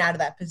move in and out of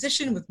that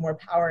position with more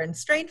power and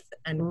strength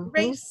and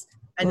grace.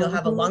 And you'll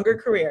have a longer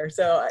career.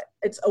 So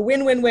it's a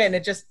win-win-win.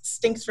 It just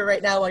stinks for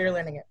right now while you're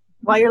learning it.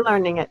 While you're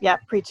learning it. Yeah,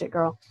 preach it,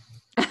 girl.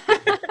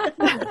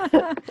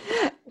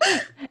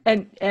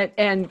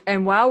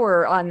 And while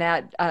we're on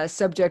that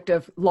subject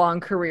of long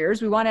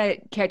careers, we want to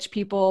catch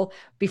people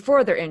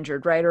before they're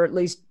injured, right? Or at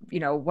least,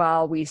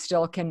 while we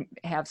still can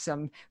have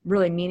some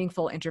really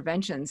meaningful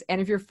interventions. And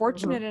if you're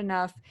fortunate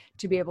enough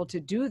to be able to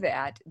do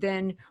that,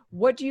 then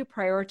what do you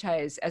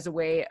prioritize as a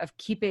way of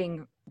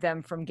keeping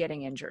them from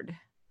getting injured?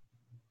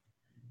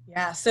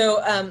 Yeah.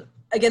 So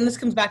again, this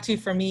comes back to,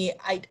 for me,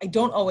 I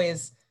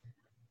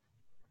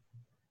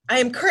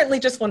am currently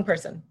just one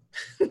person.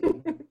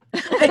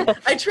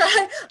 I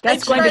try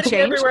to be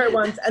everywhere at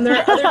once, and there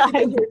are other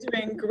people who are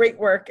doing great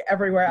work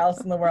everywhere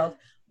else in the world.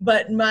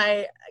 But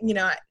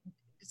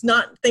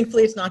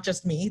thankfully it's not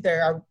just me.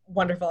 There are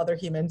wonderful other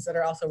humans that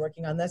are also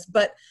working on this.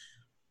 But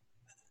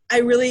I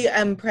really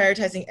am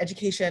prioritizing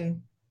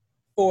education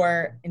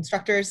for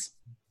instructors,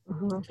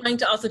 trying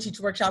to also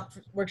teach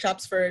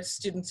workshops for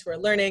students who are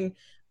learning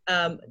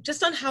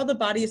just on how the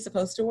body is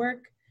supposed to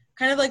work,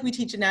 kind of like we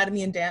teach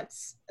anatomy and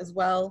dance as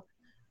well.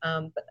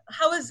 But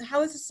how is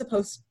this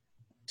supposed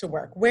to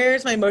work? Where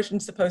is my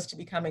motion supposed to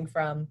be coming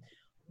from?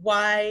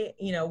 Why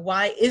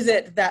is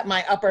it that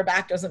my upper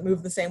back doesn't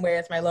move the same way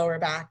as my lower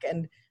back?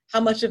 And how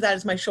much of that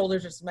is my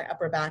shoulders versus my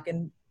upper back?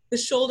 And the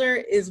shoulder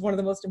is one of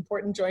the most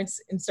important joints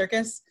in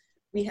circus.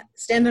 We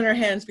stand on our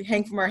hands, we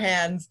hang from our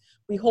hands,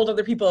 we hold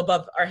other people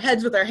above our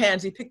heads with our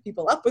hands, we pick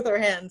people up with our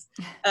hands.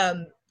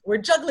 We're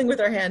juggling with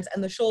our hands,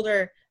 and the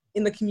shoulder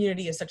in the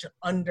community is such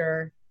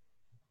an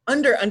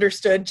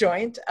understood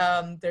joint.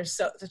 There's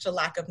such a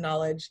lack of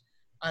knowledge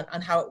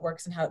on how it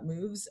works and how it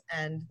moves.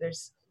 And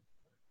there's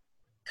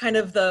kind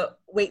of the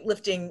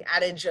weightlifting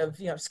adage of,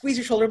 squeeze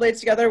your shoulder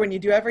blades together when you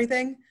do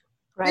everything.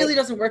 Right. Really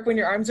doesn't work when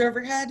your arms are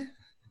overhead.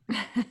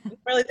 I don't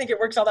really think it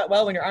works all that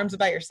well when your arms are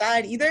by your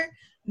side either.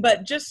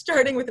 But just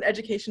starting with an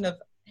education of,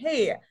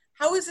 hey,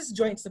 how is this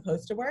joint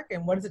supposed to work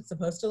and what is it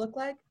supposed to look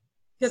like?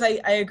 Because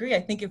I agree. I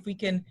think if we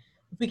can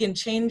if we can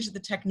change the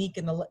technique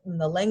and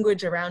the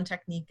language around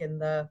technique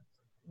and the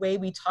way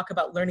we talk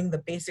about learning the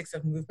basics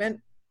of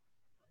movement,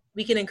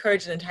 we can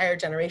encourage an entire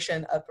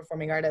generation of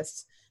performing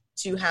artists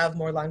to have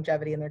more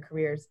longevity in their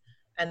careers.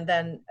 And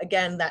then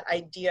again, that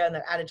idea and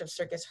that adage of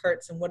circus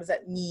hurts, and what does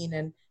that mean?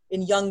 And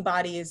in young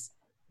bodies,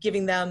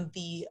 giving them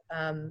the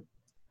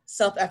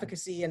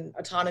self-efficacy and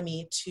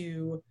autonomy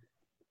to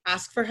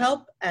ask for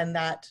help, and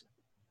that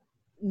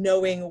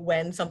knowing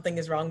when something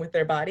is wrong with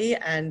their body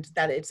and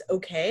that it's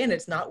okay and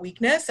it's not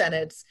weakness, and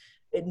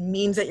it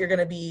means that you're going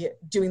to be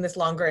doing this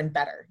longer and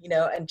better, you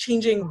know, and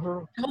changing,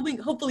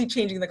 hopefully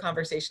changing the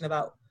conversation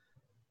about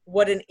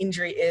what an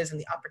injury is and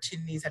the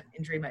opportunities that an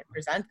injury might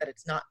present, that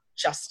it's not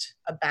just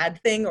a bad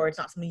thing, or it's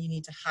not something you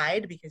need to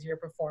hide because you're a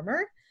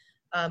performer,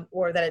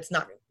 or that it's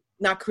not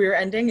career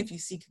ending if you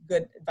seek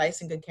good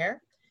advice and good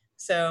care.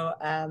 So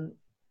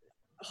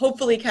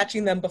hopefully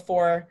catching them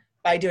before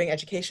by doing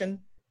education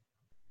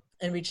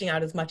and reaching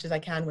out as much as I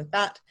can with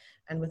that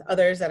and with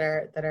others that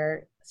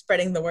are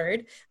spreading the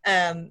word.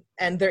 And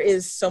there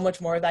is so much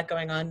more of that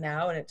going on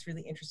now, and it's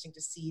really interesting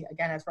to see,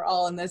 again, as we're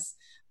all in this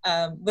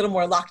little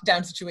more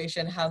lockdown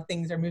situation, how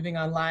things are moving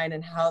online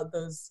and how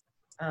those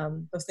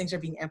things are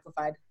being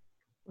amplified.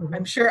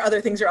 I'm sure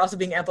other things are also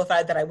being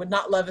amplified that I would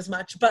not love as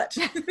much, but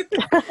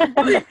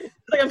like,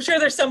 I'm sure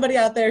there's somebody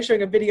out there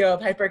showing a video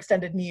of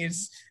hyperextended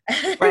knees.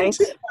 And, Right.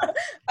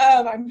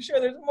 I'm sure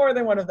there's more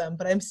than one of them,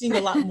 but I'm seeing a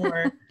lot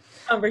more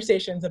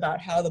conversations about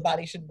how the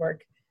body should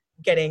work,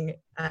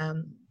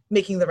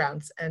 making the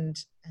rounds and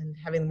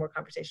having more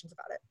conversations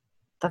about it.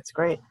 That's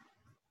great.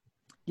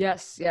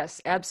 Yes,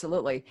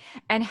 absolutely.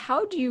 And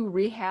how do you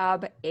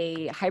rehab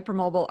a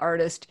hypermobile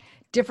artist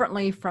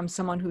differently from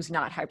someone who's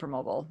not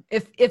hypermobile,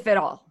 if at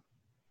all?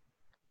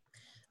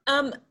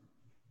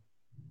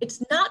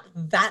 It's not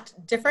that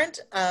different.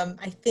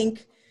 I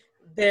think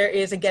there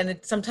is, again,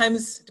 it's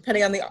sometimes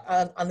depending on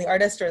the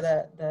artist or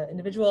the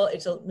individual,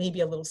 it's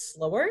maybe a little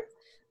slower,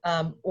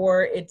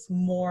 or it's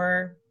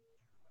more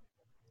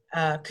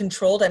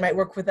controlled. I might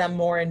work with them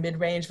more in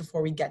mid-range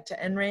before we get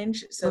to end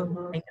range. So I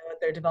know that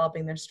they're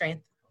developing their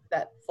strength,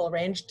 that full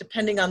range,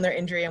 depending on their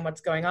injury and what's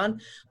going on.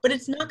 But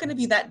it's not going to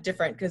be that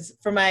different, because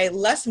for my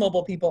less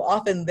mobile people,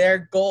 often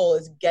their goal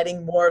is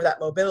getting more of that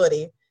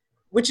mobility,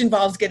 which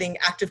involves getting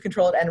active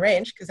control at end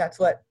range, because that's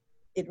what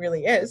it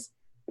really is.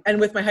 And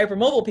with my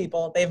hypermobile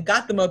people, they've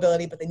got the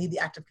mobility, but they need the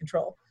active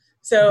control.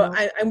 So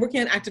I'm working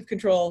on active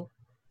control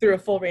through a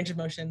full range of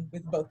motion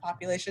with both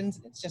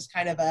populations. It's just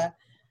kind of a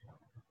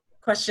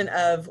question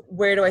of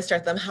where do I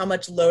start them? How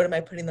much load am I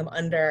putting them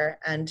under,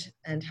 and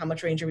how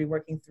much range are we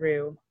working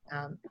through,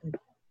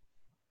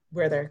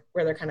 where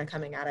they're kind of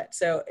coming at it.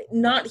 So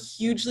not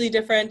hugely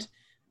different,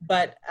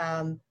 but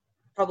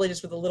probably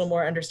just with a little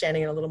more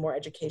understanding and a little more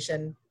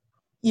education,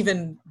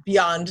 even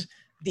beyond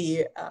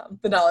the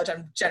knowledge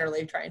I'm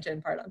generally trying to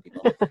impart on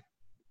people.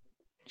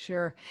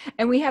 Sure.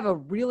 And we have a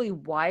really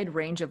wide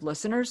range of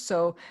listeners.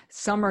 So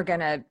some are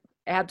going to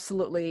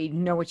absolutely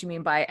know what you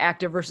mean by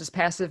active versus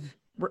passive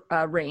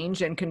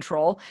range and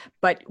control.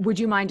 But would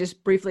you mind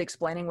just briefly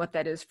explaining what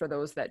that is for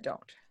those that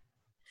don't?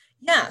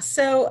 Yeah,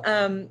 so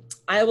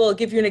I will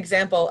give you an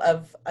example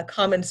of a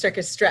common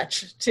circus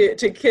stretch to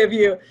give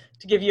you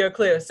a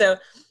clue. So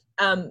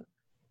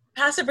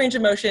passive range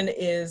of motion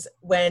is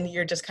when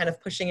you're just kind of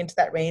pushing into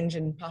that range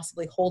and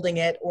possibly holding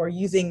it, or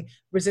using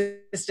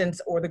resistance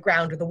or the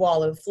ground or the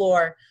wall or the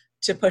floor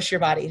to push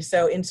your body.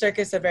 So in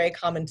circus, a very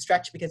common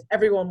stretch, because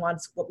everyone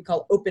wants what we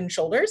call open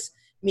shoulders,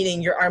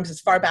 meaning your arms as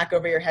far back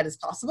over your head as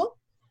possible,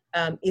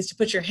 is to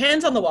put your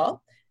hands on the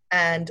wall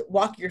and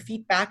walk your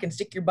feet back and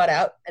stick your butt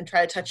out and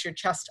try to touch your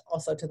chest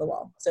also to the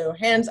wall. So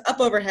hands up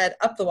overhead,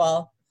 up the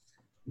wall,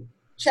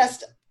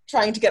 chest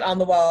trying to get on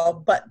the wall,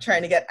 butt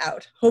trying to get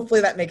out. Hopefully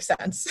that makes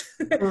sense.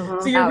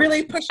 So you're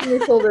really pushing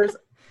your shoulders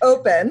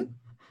open,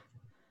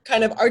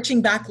 kind of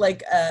arching back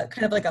like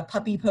a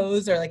puppy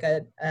pose, or like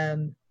a,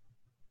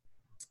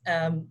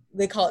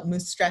 they call it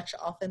moose stretch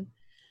often.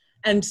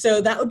 And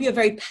so that would be a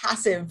very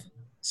passive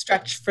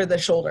stretch for the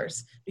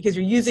shoulders, because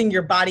you're using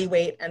your body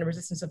weight and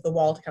resistance of the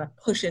wall to kind of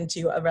push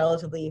into a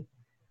relatively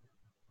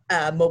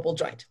mobile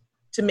joint.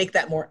 To make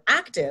that more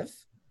active,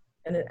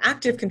 and an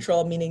active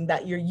control, meaning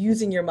that you're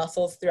using your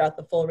muscles throughout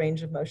the full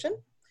range of motion.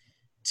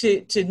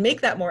 To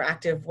make that more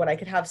active, what I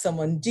could have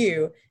someone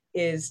do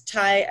is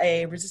tie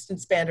a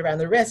resistance band around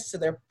the wrist, so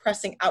they're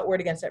pressing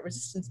outward against that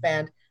resistance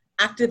band,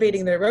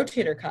 activating their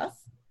rotator cuff.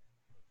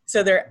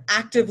 So they're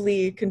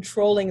actively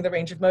controlling the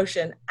range of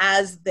motion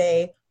as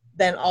they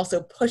then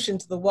also push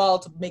into the wall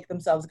to make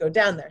themselves go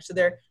down there. So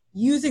they're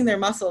using their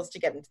muscles to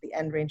get into the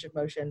end range of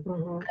motion,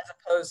 as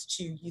opposed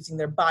to using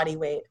their body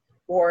weight,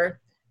 or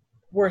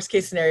worst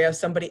case scenario,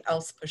 somebody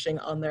else pushing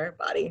on their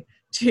body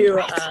to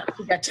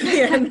get to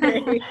the end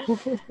range.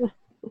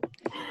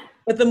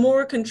 But the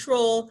more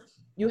control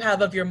you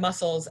have of your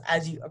muscles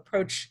as you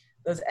approach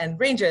those end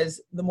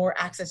ranges, the more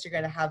access you're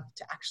going to have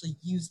to actually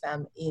use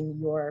them in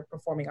your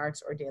performing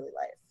arts or daily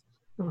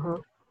life.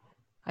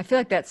 I feel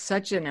like that's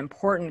such an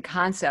important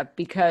concept,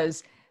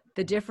 because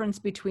the difference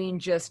between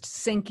just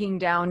sinking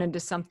down into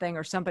something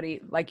or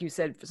somebody, like you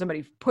said,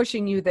 somebody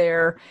pushing you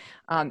there,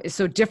 is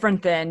so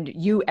different than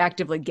you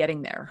actively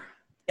getting there.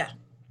 Yeah.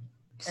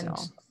 So And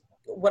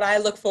what I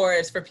look for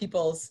is for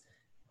people's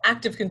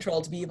active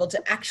control to be able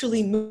to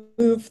actually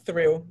move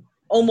through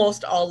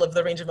almost all of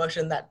the range of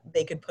motion that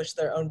they could push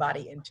their own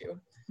body into.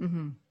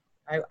 mm-hmm.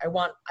 I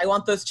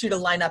want those two to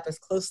line up as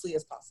closely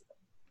as possible.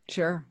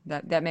 Sure,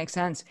 that makes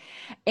sense.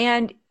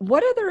 And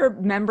what other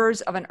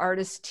members of an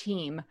artist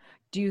team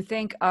do you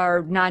think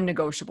are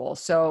non-negotiable?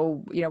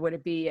 So, would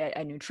it be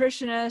a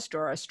nutritionist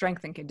or a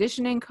strength and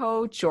conditioning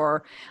coach,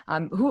 or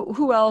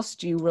who else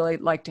do you really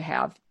like to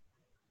have?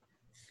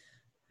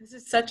 This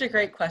is such a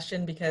great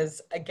question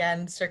because,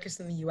 again,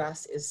 circus in the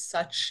U.S. is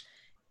such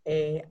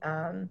a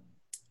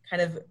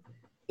kind of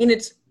in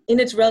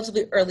its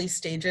relatively early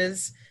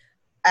stages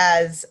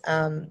as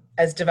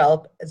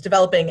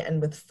developing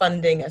and with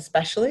funding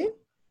especially.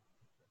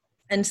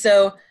 And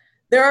so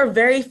there are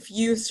very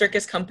few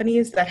circus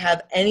companies that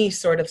have any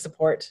sort of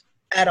support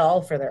at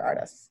all for their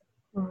artists.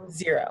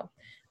 Zero.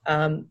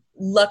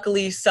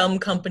 Luckily, some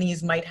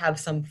companies might have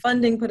some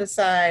funding put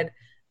aside.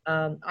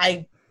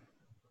 I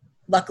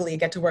luckily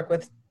get to work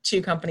with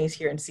 2 companies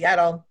here in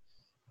Seattle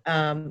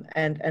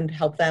and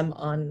help them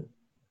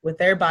with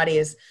their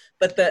bodies,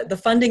 but the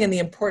funding and the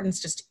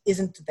importance just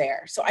isn't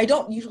there. So I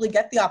don't usually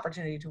get the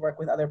opportunity to work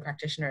with other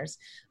practitioners.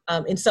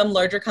 In some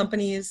larger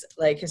companies,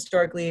 like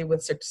historically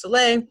with Cirque du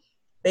Soleil,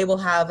 they will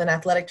have an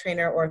athletic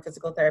trainer or a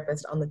physical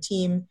therapist on the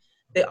team.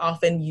 They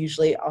often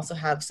usually also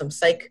have some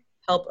psych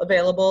help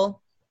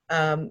available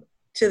to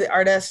the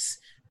artists.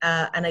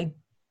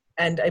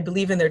 And I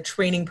believe in their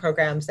training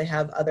programs, they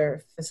have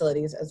other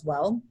facilities as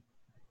well.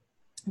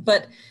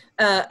 But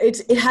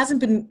it hasn't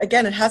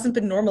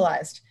been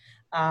normalized.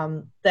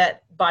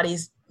 That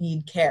bodies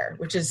need care,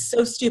 which is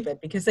so stupid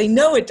because they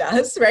know it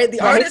does, right?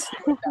 The artists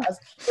know it does,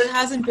 but it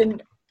hasn't been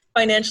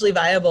financially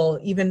viable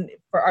even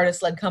for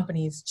artist-led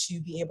companies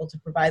to be able to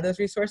provide those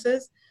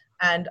resources.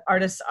 And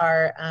artists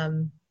are,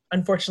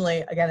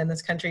 unfortunately, again, in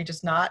this country,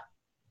 just not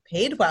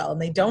paid well,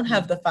 and they don't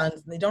have the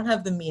funds, and they don't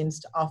have the means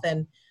to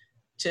often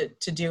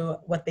to do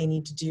what they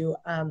need to do.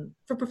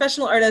 For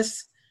professional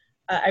artists,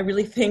 I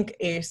really think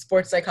a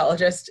sports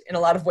psychologist in a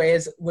lot of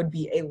ways would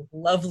be a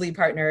lovely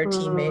partner,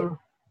 teammate,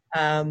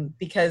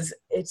 because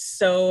it's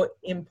so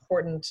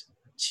important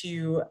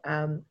to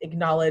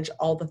acknowledge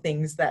all the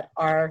things that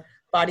our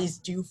bodies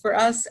do for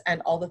us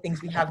and all the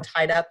things we have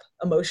tied up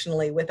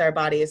emotionally with our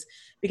bodies.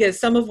 Because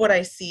some of what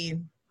I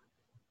see,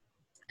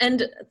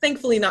 and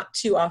thankfully not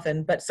too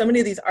often, but so many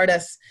of these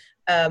artists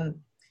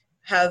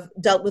have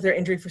dealt with their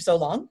injury for so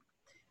long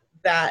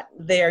that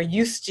they are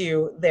used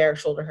to their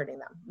shoulder hurting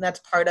them. And that's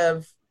part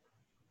of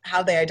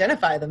how they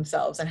identify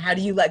themselves. And how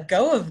do you let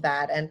go of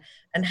that? And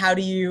how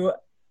do you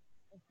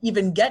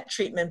even get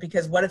treatment?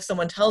 Because what if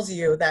someone tells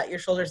you that your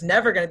shoulder's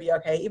never going to be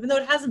okay, even though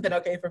it hasn't been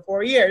okay for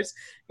 4 years?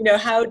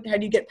 How do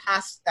you get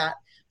past that?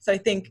 So I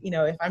think,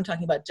 if I'm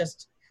talking about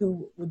just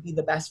who would be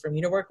the best for me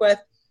to work with,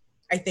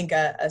 I think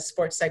a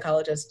sports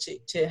psychologist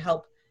to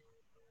help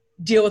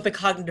deal with the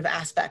cognitive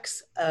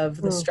aspects of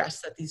the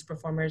stress that these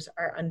performers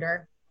are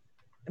under.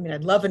 I mean,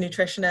 I'd love a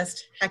nutritionist.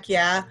 Heck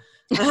yeah.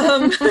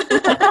 Again,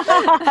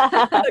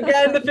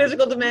 the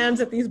physical demands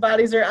that these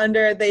bodies are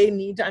under, they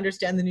need to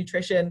understand the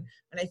nutrition.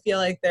 And I feel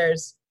like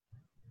there's,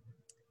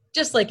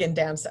 just like in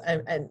dance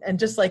and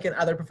just like in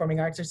other performing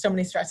arts, there's so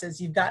many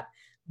stresses. You've got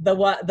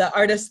the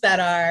artists that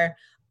are,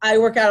 I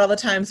work out all the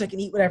time so I can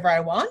eat whatever I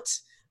want.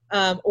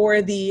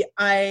 Or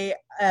I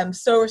am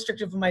so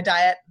restrictive of my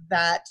diet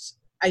that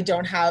I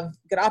don't have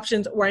good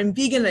options, or I'm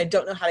vegan and I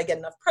don't know how to get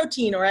enough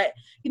protein, or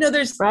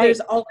there's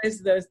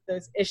always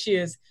those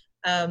issues.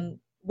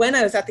 When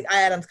I was at the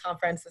IADAMS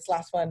conference, this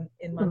last one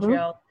in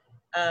Montreal,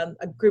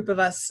 a group of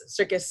us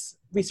circus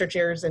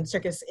researchers and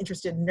circus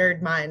interested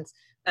nerd minds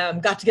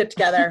got to get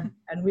together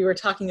and we were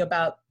talking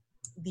about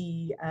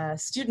the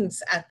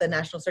students at the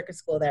National Circus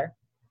School there.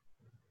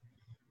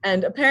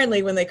 And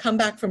apparently when they come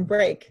back from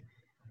break,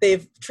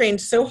 they've trained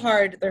so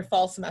hard their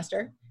fall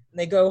semester, and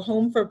they go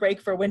home for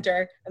break for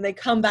winter, and they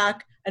come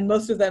back, and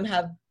most of them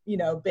have,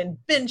 been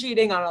binge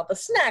eating on all the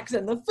snacks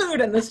and the food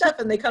and the stuff,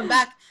 and they come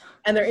back,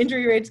 and their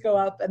injury rates go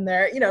up, and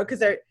because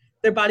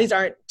their bodies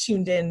aren't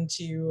tuned in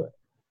to,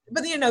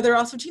 but they're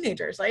also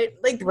teenagers, right?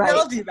 Like they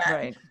all do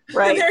that,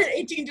 right? They're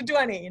 18 to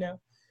 20,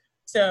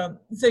 So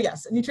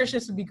yes, a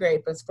nutritionist would be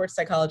great, but a sports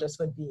psychologist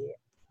would be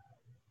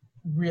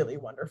really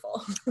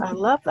wonderful. I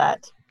love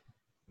that.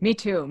 Me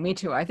too.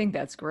 I think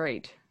that's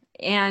great.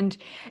 And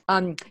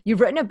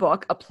you've written a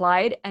book,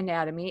 Applied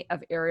Anatomy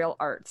of Aerial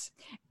Arts.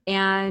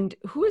 And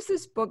who is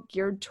this book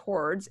geared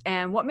towards,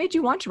 and what made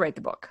you want to write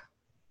the book?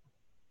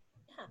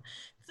 Yeah.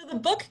 So the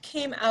book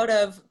came out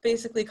of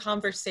basically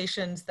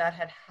conversations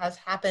that has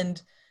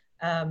happened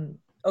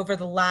over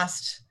the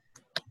last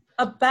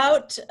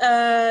about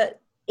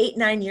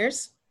 8-9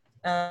 years.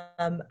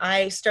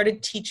 I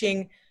started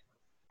teaching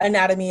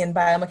anatomy and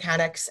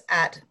biomechanics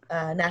at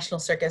National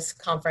Circus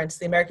Conference,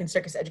 the American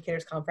Circus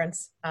Educators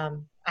Conference,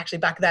 actually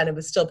back then it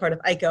was still part of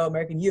ICO,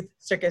 American Youth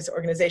Circus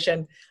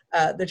Organization,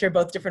 which are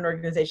both different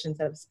organizations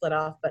that have split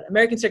off. But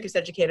American Circus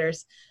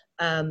Educators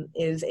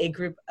is a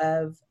group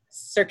of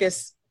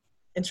circus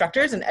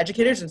instructors and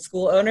educators and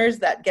school owners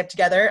that get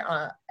together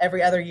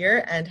every other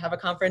year and have a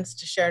conference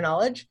to share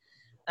knowledge.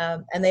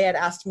 And they had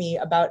asked me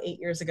about 8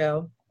 years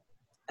ago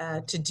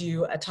to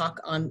do a talk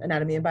on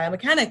anatomy and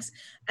biomechanics.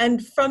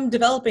 And from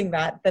developing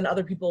that, then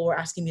other people were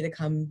asking me to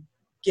come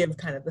give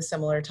kind of the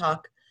similar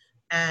talk.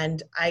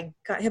 And I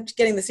kept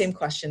getting the same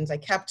questions. I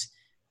kept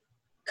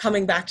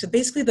coming back to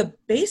basically the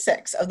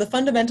basics of the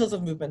fundamentals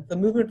of movement, the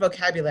movement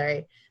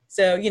vocabulary.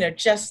 So,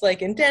 just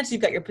like in dance,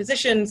 you've got your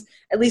positions,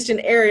 at least in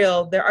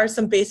aerial, there are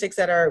some basics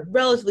that are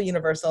relatively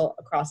universal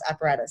across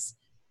apparatus.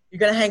 You're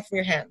going to hang from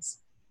your hands.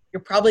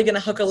 You're probably going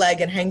to hook a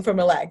leg and hang from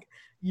a leg.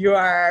 You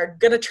are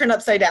going to turn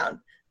upside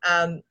down.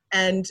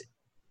 And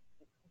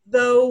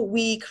though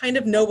we kind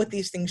of know what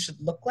these things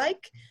should look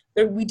like,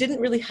 we didn't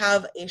really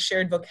have a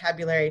shared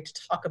vocabulary to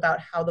talk about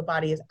how the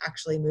body is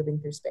actually moving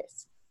through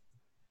space.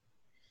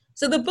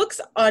 So the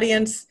book's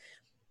audience,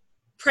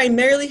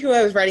 primarily who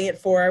I was writing it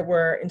for,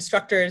 were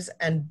instructors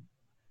and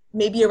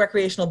maybe a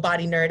recreational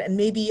body nerd and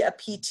maybe a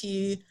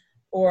PT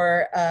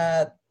or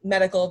a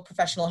medical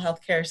professional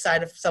healthcare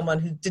side of someone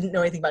who didn't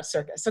know anything about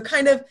circus. So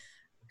kind of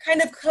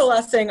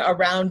coalescing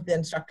around the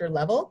instructor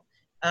level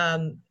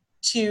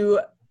to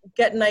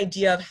get an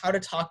idea of how to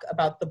talk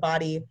about the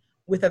body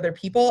with other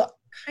people,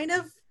 kind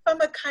of from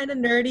a kind of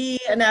nerdy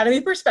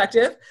anatomy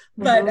perspective,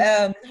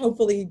 but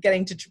hopefully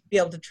getting to be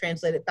able to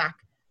translate it back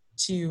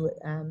to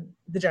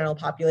the general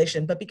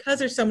population. But because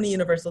there's so many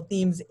universal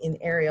themes in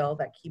aerial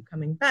that keep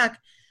coming back,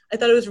 I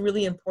thought it was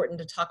really important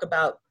to talk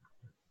about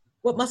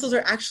what muscles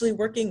are actually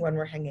working when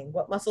we're hanging,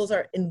 what muscles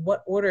are in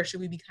what order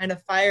should we be kind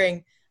of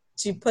firing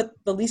to put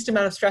the least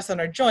amount of stress on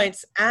our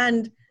joints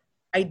and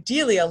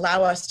ideally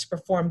allow us to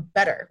perform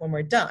better when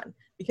we're done.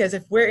 Because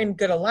if we're in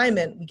good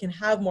alignment, we can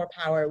have more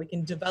power, we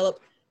can develop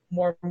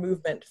more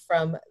movement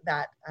from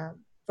that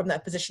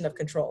position of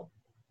control.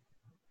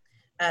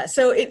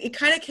 So it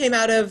kind of came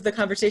out of the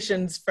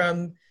conversations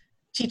from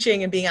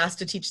teaching and being asked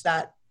to teach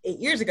that 8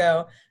 years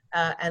ago,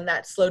 and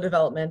that slow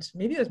development.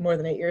 Maybe it was more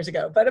than 8 years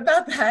ago, but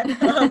about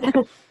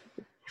that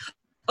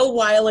a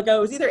while ago.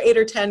 It was either 8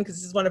 or 10 because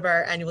this is one of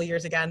our annual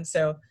years again,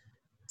 so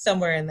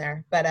somewhere in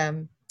there. But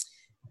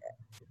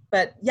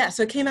yeah,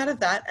 so it came out of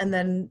that, and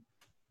then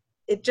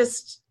it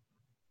just,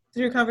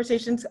 through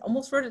conversations,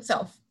 almost wrote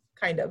itself,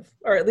 kind of,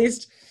 or at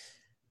least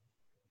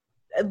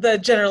the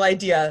general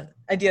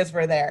ideas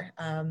were there.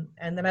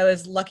 And then I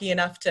was lucky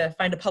enough to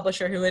find a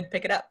publisher who would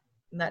pick it up.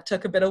 And that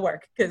took a bit of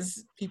work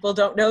because people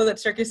don't know that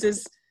circus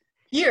is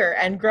here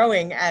and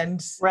growing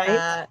and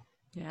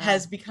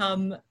has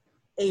become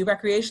a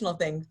recreational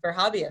thing for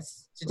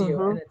hobbyists to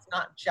do. And it's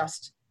not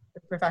just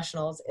the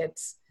professionals.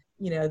 It's,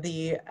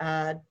 the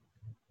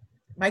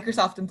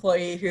Microsoft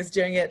employee who's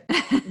doing it,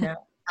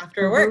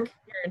 after work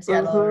here in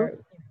Seattle or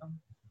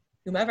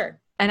whomever.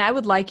 And I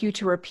would like you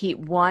to repeat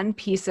one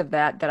piece of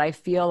that I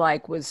feel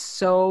like was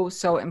so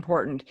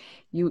important.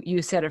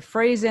 You said a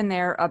phrase in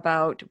there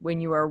about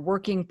when you are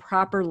working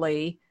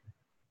properly,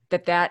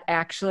 that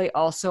actually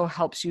also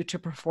helps you to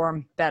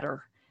perform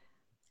better.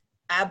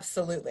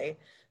 Absolutely.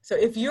 So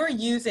if you're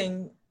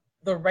using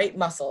the right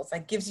muscles,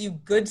 that gives you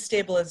good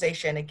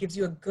stabilization. It gives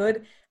you a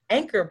good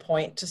anchor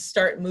point to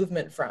start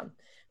movement from.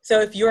 So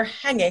if you're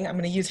hanging, I'm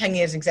going to use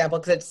hanging as an example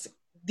because it's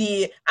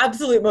the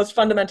absolute most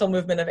fundamental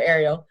movement of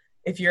aerial.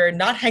 If you're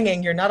not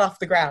hanging, you're not off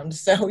the ground.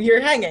 So you're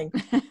hanging.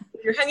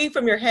 If you're hanging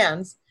from your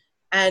hands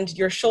and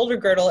your shoulder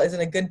girdle is in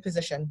a good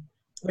position,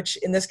 which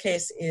in this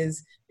case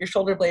is your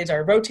shoulder blades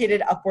are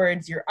rotated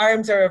upwards, your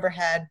arms are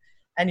overhead,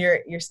 and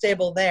you're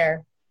stable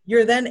there,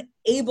 you're then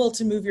able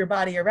to move your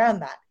body around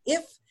that.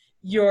 If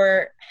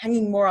you're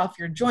hanging more off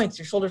your joints,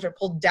 your shoulders are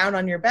pulled down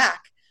on your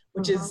back,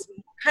 which is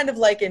kind of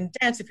like in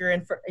dance, if you're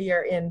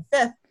in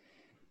fifth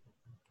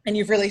and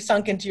you've really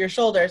sunk into your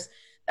shoulders,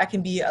 that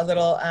can be a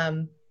little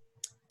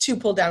too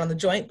pulled down on the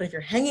joint. But if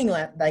you're hanging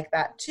like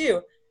that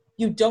too,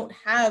 you don't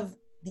have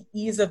the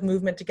ease of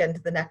movement to get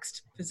into the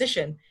next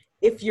position.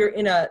 If you're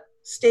in a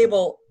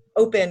stable,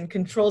 open,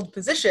 controlled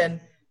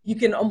position, you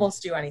can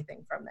almost do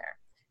anything from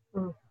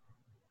there.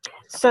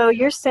 So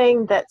you're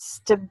saying that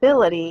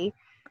stability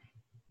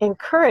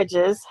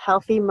encourages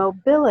healthy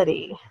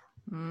mobility.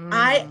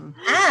 I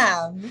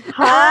am.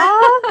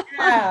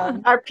 Huh?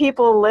 Are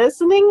people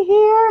listening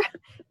here?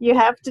 You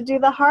have to do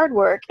the hard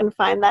work and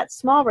find that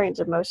small range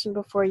of motion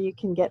before you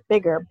can get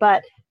bigger.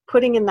 But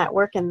putting in that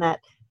work in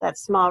that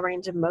small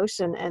range of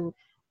motion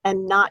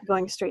and not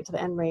going straight to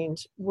the end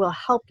range will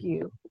help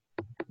you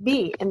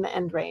be in the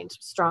end range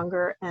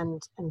stronger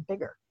and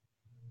bigger.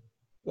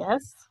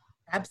 Yes?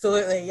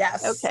 Absolutely,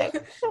 yes. Okay.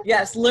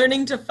 Yes,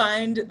 learning to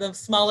find the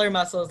smaller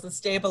muscles, the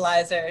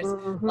stabilizers,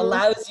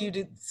 allows you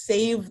to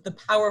save the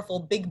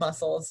powerful big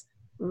muscles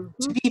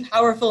to be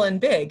powerful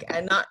and big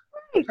and not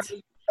use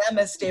them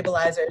as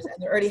stabilizers and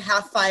they're already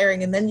half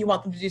firing and then you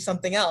want them to do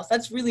something else.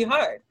 That's really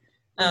hard.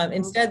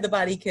 Instead, the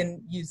body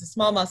can use the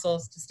small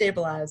muscles to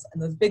stabilize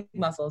and those big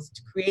muscles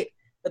to create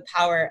the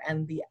power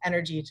and the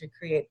energy to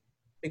create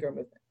bigger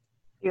movement.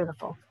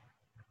 Beautiful.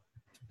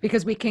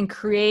 Because we can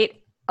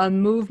create a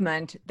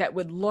movement that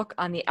would look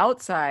on the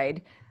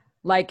outside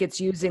like it's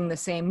using the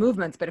same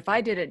movements. But if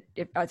I did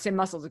it, same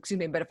muscles, excuse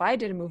me, but if I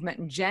did a movement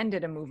and Jen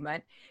did a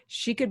movement,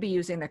 she could be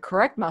using the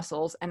correct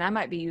muscles and I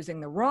might be using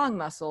the wrong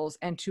muscles,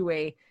 and to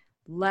a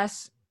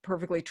less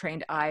perfectly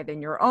trained eye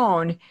than your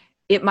own,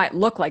 it might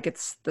look like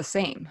it's the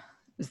same.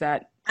 Is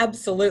that?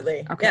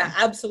 Absolutely. Okay. Yeah,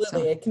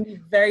 absolutely. It can be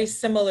very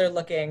similar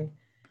looking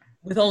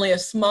with only a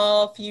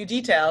small few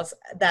details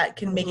that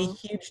can make a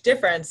huge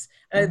difference.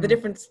 The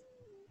difference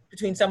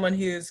between someone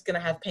who's going to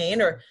have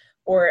pain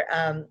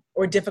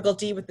or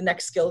difficulty with the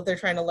next skill that they're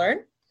trying to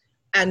learn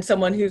and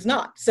someone who's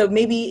not. So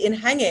maybe in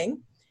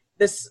hanging,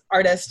 this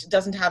artist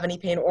doesn't have any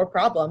pain or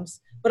problems,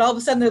 but all of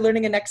a sudden they're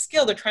learning a next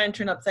skill. They're trying to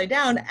turn upside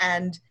down,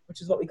 and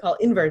which is what we call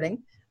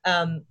inverting.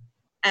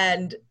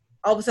 And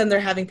all of a sudden they're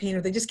having pain,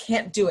 or they just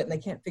can't do it and they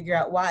can't figure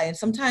out why. And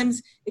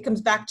sometimes it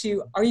comes back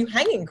to, are you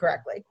hanging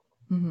correctly?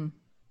 Mm-hmm.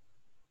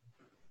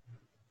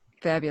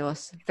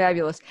 Fabulous.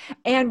 Fabulous.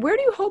 And where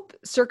do you hope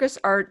Circus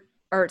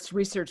Arts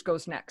research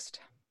goes next?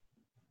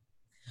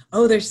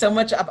 Oh, there's so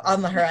much up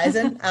on the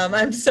horizon.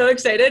 I'm so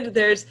excited.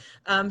 There's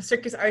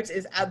Circus Arts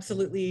is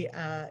absolutely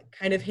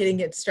kind of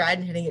hitting its stride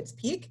and hitting its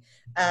peak.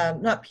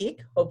 Not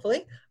peak,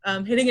 hopefully,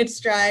 hitting its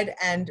stride.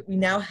 And we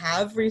now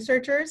have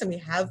researchers and we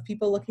have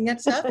people looking at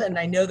stuff. And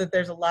I know that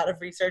there's a lot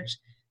of research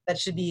that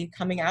should be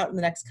coming out in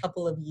the next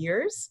couple of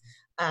years.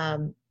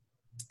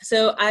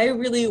 So I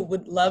really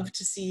would love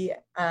to see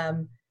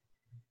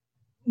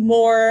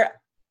more,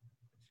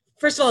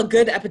 first of all, a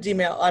good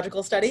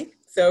epidemiological study.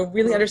 So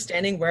really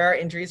understanding where our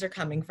injuries are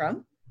coming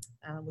from,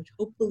 which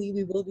hopefully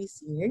we will be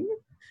seeing.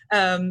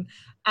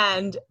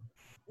 And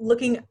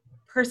looking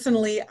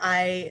personally,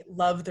 I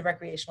love the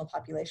recreational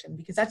population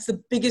because that's the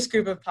biggest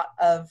group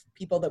of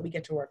people that we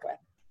get to work with.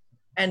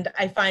 And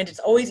I find it's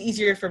always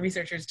easier for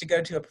researchers to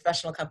go to a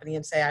professional company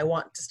and say, I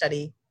want to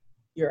study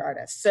your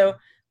artist. So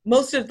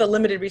most of the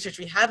limited research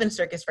we have in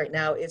Circus right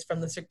now is from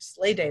the Cirque du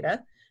Soleil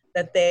data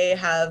that they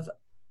have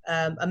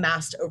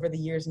amassed over the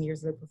years and years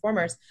of their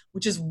performers,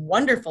 which is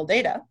wonderful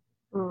data.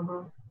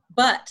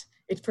 But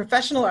it's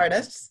professional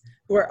artists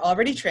who are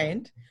already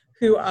trained,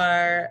 who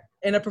are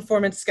in a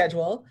performance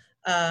schedule,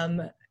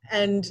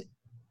 and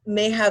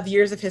may have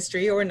years of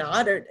history or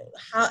not,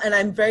 and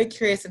I'm very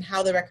curious in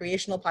how the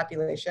recreational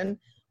population,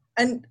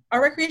 and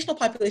our recreational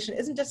population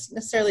isn't just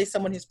necessarily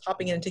someone who's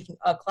popping in and taking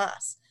a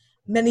class.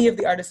 Many of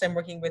the artists I'm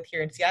working with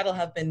here in Seattle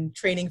have been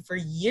training for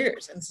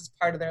years, and this is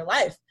part of their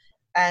life.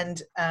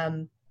 And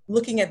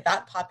looking at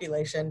that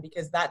population,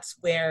 because that's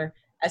where,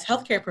 as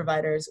healthcare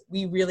providers,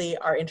 we really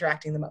are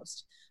interacting the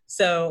most.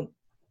 So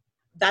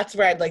that's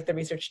where I'd like the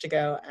research to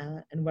go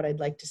and what I'd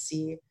like to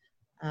see.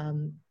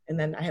 And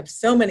then I have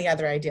so many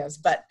other ideas,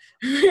 but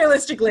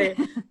realistically,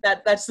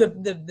 that's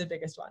the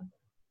biggest one.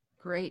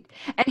 Great.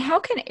 And how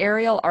can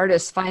aerial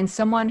artists find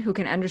someone who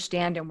can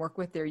understand and work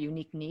with their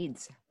unique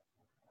needs?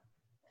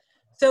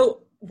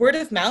 So word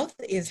of mouth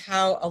is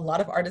how a lot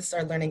of artists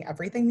are learning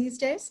everything these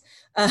days.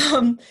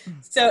 And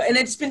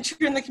it's been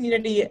true in the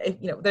community.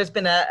 There's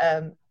been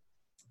a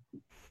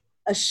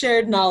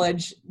shared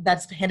knowledge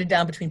that's handed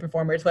down between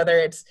performers, whether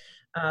it's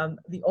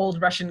the old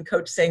Russian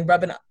coach saying,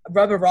 rub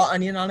a raw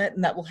onion on it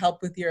and that will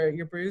help with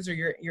your bruise or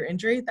your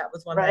injury. That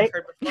was one that I've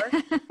heard before.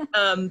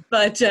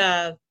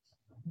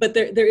 But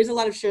there is a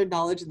lot of shared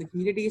knowledge in the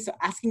community. So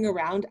asking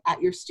around at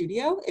your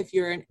studio, if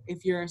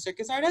you're a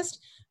circus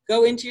artist,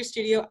 go into your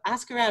studio,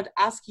 ask around,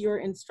 ask your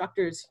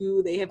instructors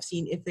who they have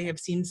seen, if they have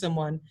seen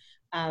someone.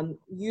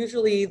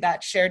 Usually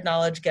that shared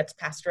knowledge gets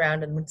passed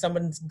around, and when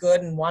someone's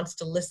good and wants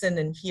to listen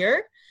and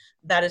hear,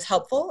 that is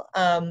helpful.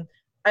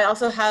 I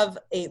also have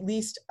at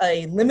least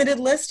a limited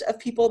list of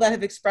people that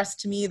have expressed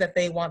to me that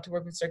they want to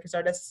work with circus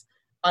artists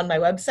on my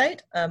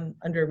website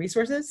under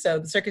resources.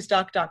 So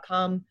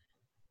thecircusdoc.com,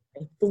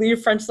 I believe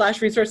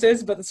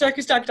 /resources, but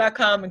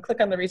thecircusdoc.com, and click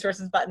on the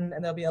resources button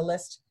and there'll be a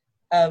list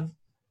of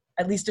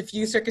at least a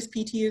few circus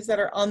PTs that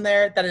are on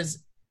there. That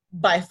is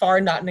by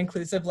far not an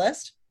inclusive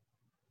list,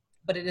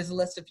 but it is a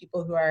list of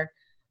people who are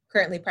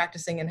currently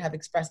practicing and have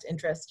expressed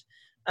interest.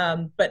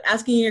 But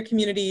asking your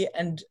community,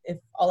 and if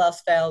all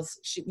else fails,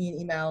 shoot me an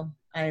email.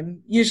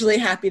 I'm usually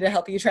happy to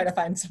help you try to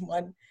find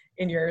someone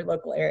in your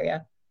local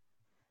area.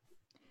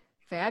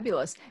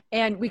 Fabulous.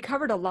 And we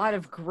covered a lot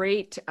of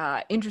great,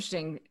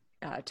 interesting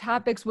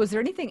topics. Was there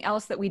anything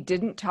else that we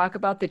didn't talk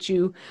about that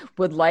you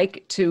would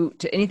like to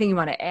anything you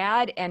want to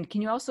add? And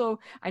can you also,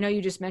 I know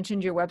you just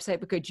mentioned your website,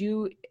 but could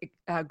you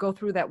go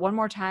through that one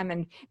more time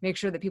and make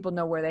sure that people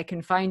know where they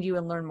can find you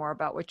and learn more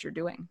about what you're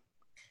doing?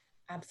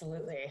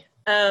 Absolutely.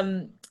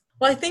 Well,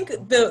 I think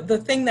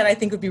the thing that I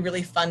think would be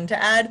really fun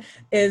to add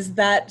is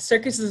that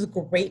circus is a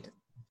great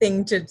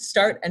thing to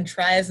start and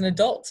try as an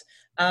adult.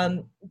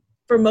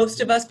 For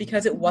most of us,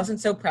 because it wasn't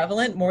so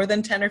prevalent more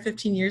than 10 or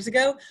 15 years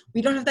ago,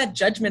 we don't have that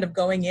judgment of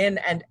going in,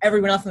 and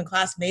everyone else in the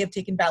class may have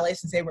taken ballet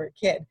since they were a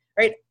kid,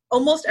 right?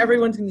 Almost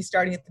everyone's gonna be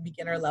starting at the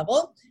beginner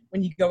level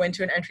when you go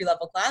into an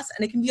entry-level class,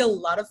 and it can be a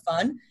lot of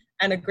fun.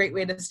 and a great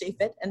way to stay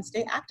fit and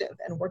stay active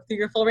and work through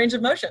your full range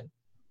of motion.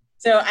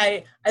 So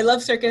I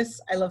love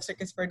circus. I love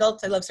circus for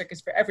adults. I love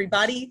circus for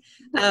everybody.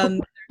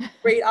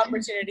 Great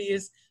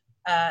opportunities.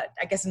 I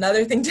guess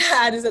another thing to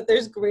add is that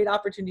there's great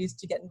opportunities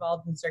to get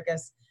involved in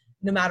circus,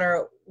 no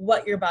matter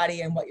what your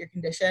body and what your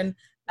condition.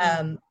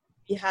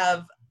 We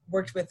have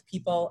worked with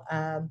people,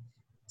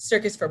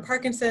 circus for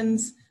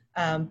Parkinson's,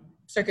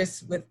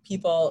 circus with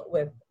people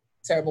with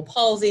cerebral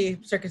palsy,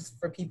 circus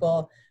for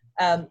people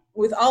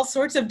with all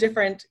sorts of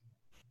different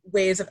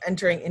ways of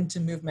entering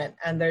into movement.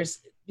 And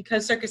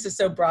because circus is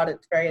so broad,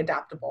 it's very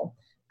adaptable,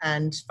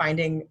 and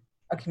finding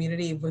a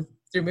community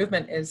through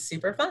movement is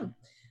super fun.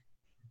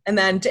 And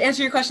then to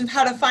answer your question,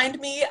 how to find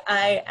me,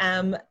 I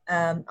am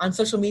on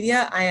social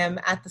media. I am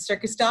at the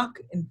Circus Doc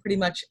in pretty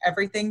much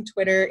everything: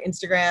 Twitter,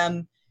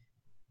 Instagram,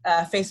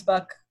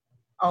 Facebook,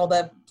 all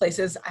the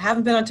places. I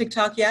haven't been on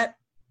TikTok yet.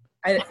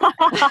 That's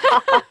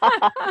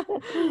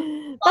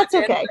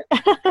okay.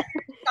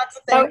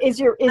 So is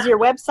your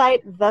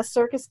website The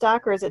Circus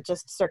Doc, or is it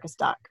just Circus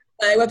Doc?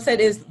 My website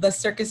is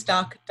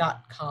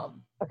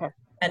thecircusdoc.com. Okay.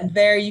 And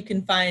there you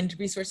can find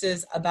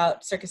resources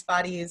about circus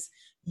bodies.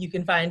 You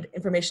can find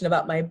information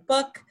about my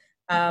book.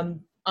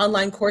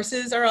 Online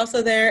courses are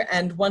also there.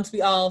 And once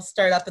we all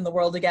start up in the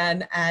world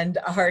again and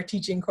our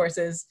teaching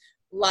courses,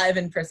 live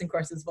in-person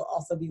courses will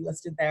also be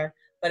listed there.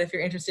 But if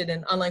you're interested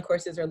in online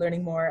courses or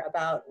learning more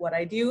about what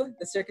I do,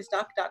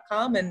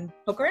 thecircusdoc.com, and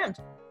poke around.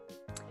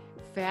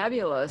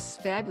 Fabulous,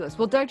 fabulous.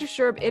 Well, Dr.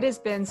 Scherb, it has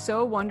been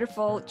so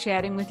wonderful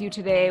chatting with you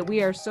today.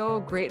 We are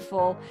so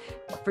grateful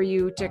for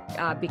you to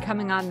be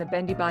coming on the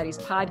Bendy Bodies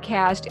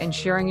podcast and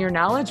sharing your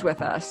knowledge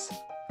with us.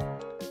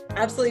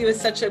 Absolutely. It was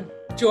such a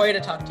joy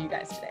to talk to you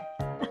guys today.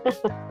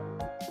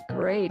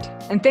 Great.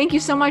 And thank you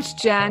so much,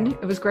 Jen.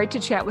 It was great to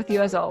chat with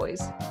you as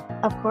always.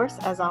 Of course,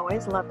 as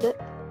always, loved it.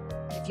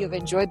 If you have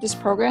enjoyed this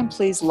program,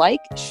 please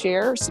like,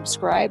 share,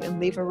 subscribe,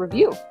 and leave a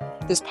review.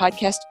 This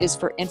podcast is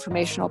for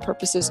informational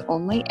purposes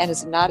only and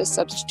is not a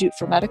substitute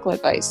for medical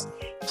advice.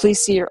 Please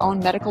see your own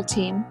medical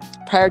team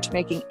prior to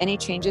making any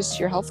changes to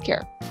your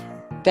healthcare.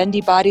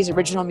 Bendy Body's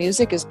original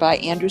music is by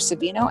Andrew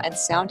Savino and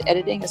sound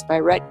editing is by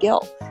Rhett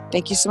Gill.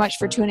 Thank you so much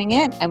for tuning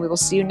in, and we will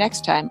see you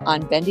next time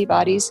on Bendy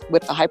Bodies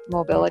with the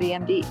Hypermobility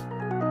MD.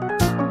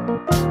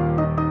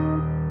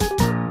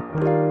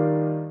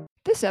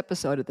 This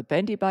episode of the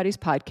Bendy Bodies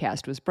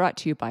podcast was brought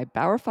to you by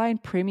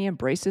Bauerfeind Premium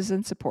Braces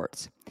and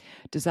Supports,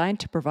 designed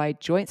to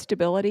provide joint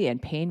stability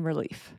and pain relief.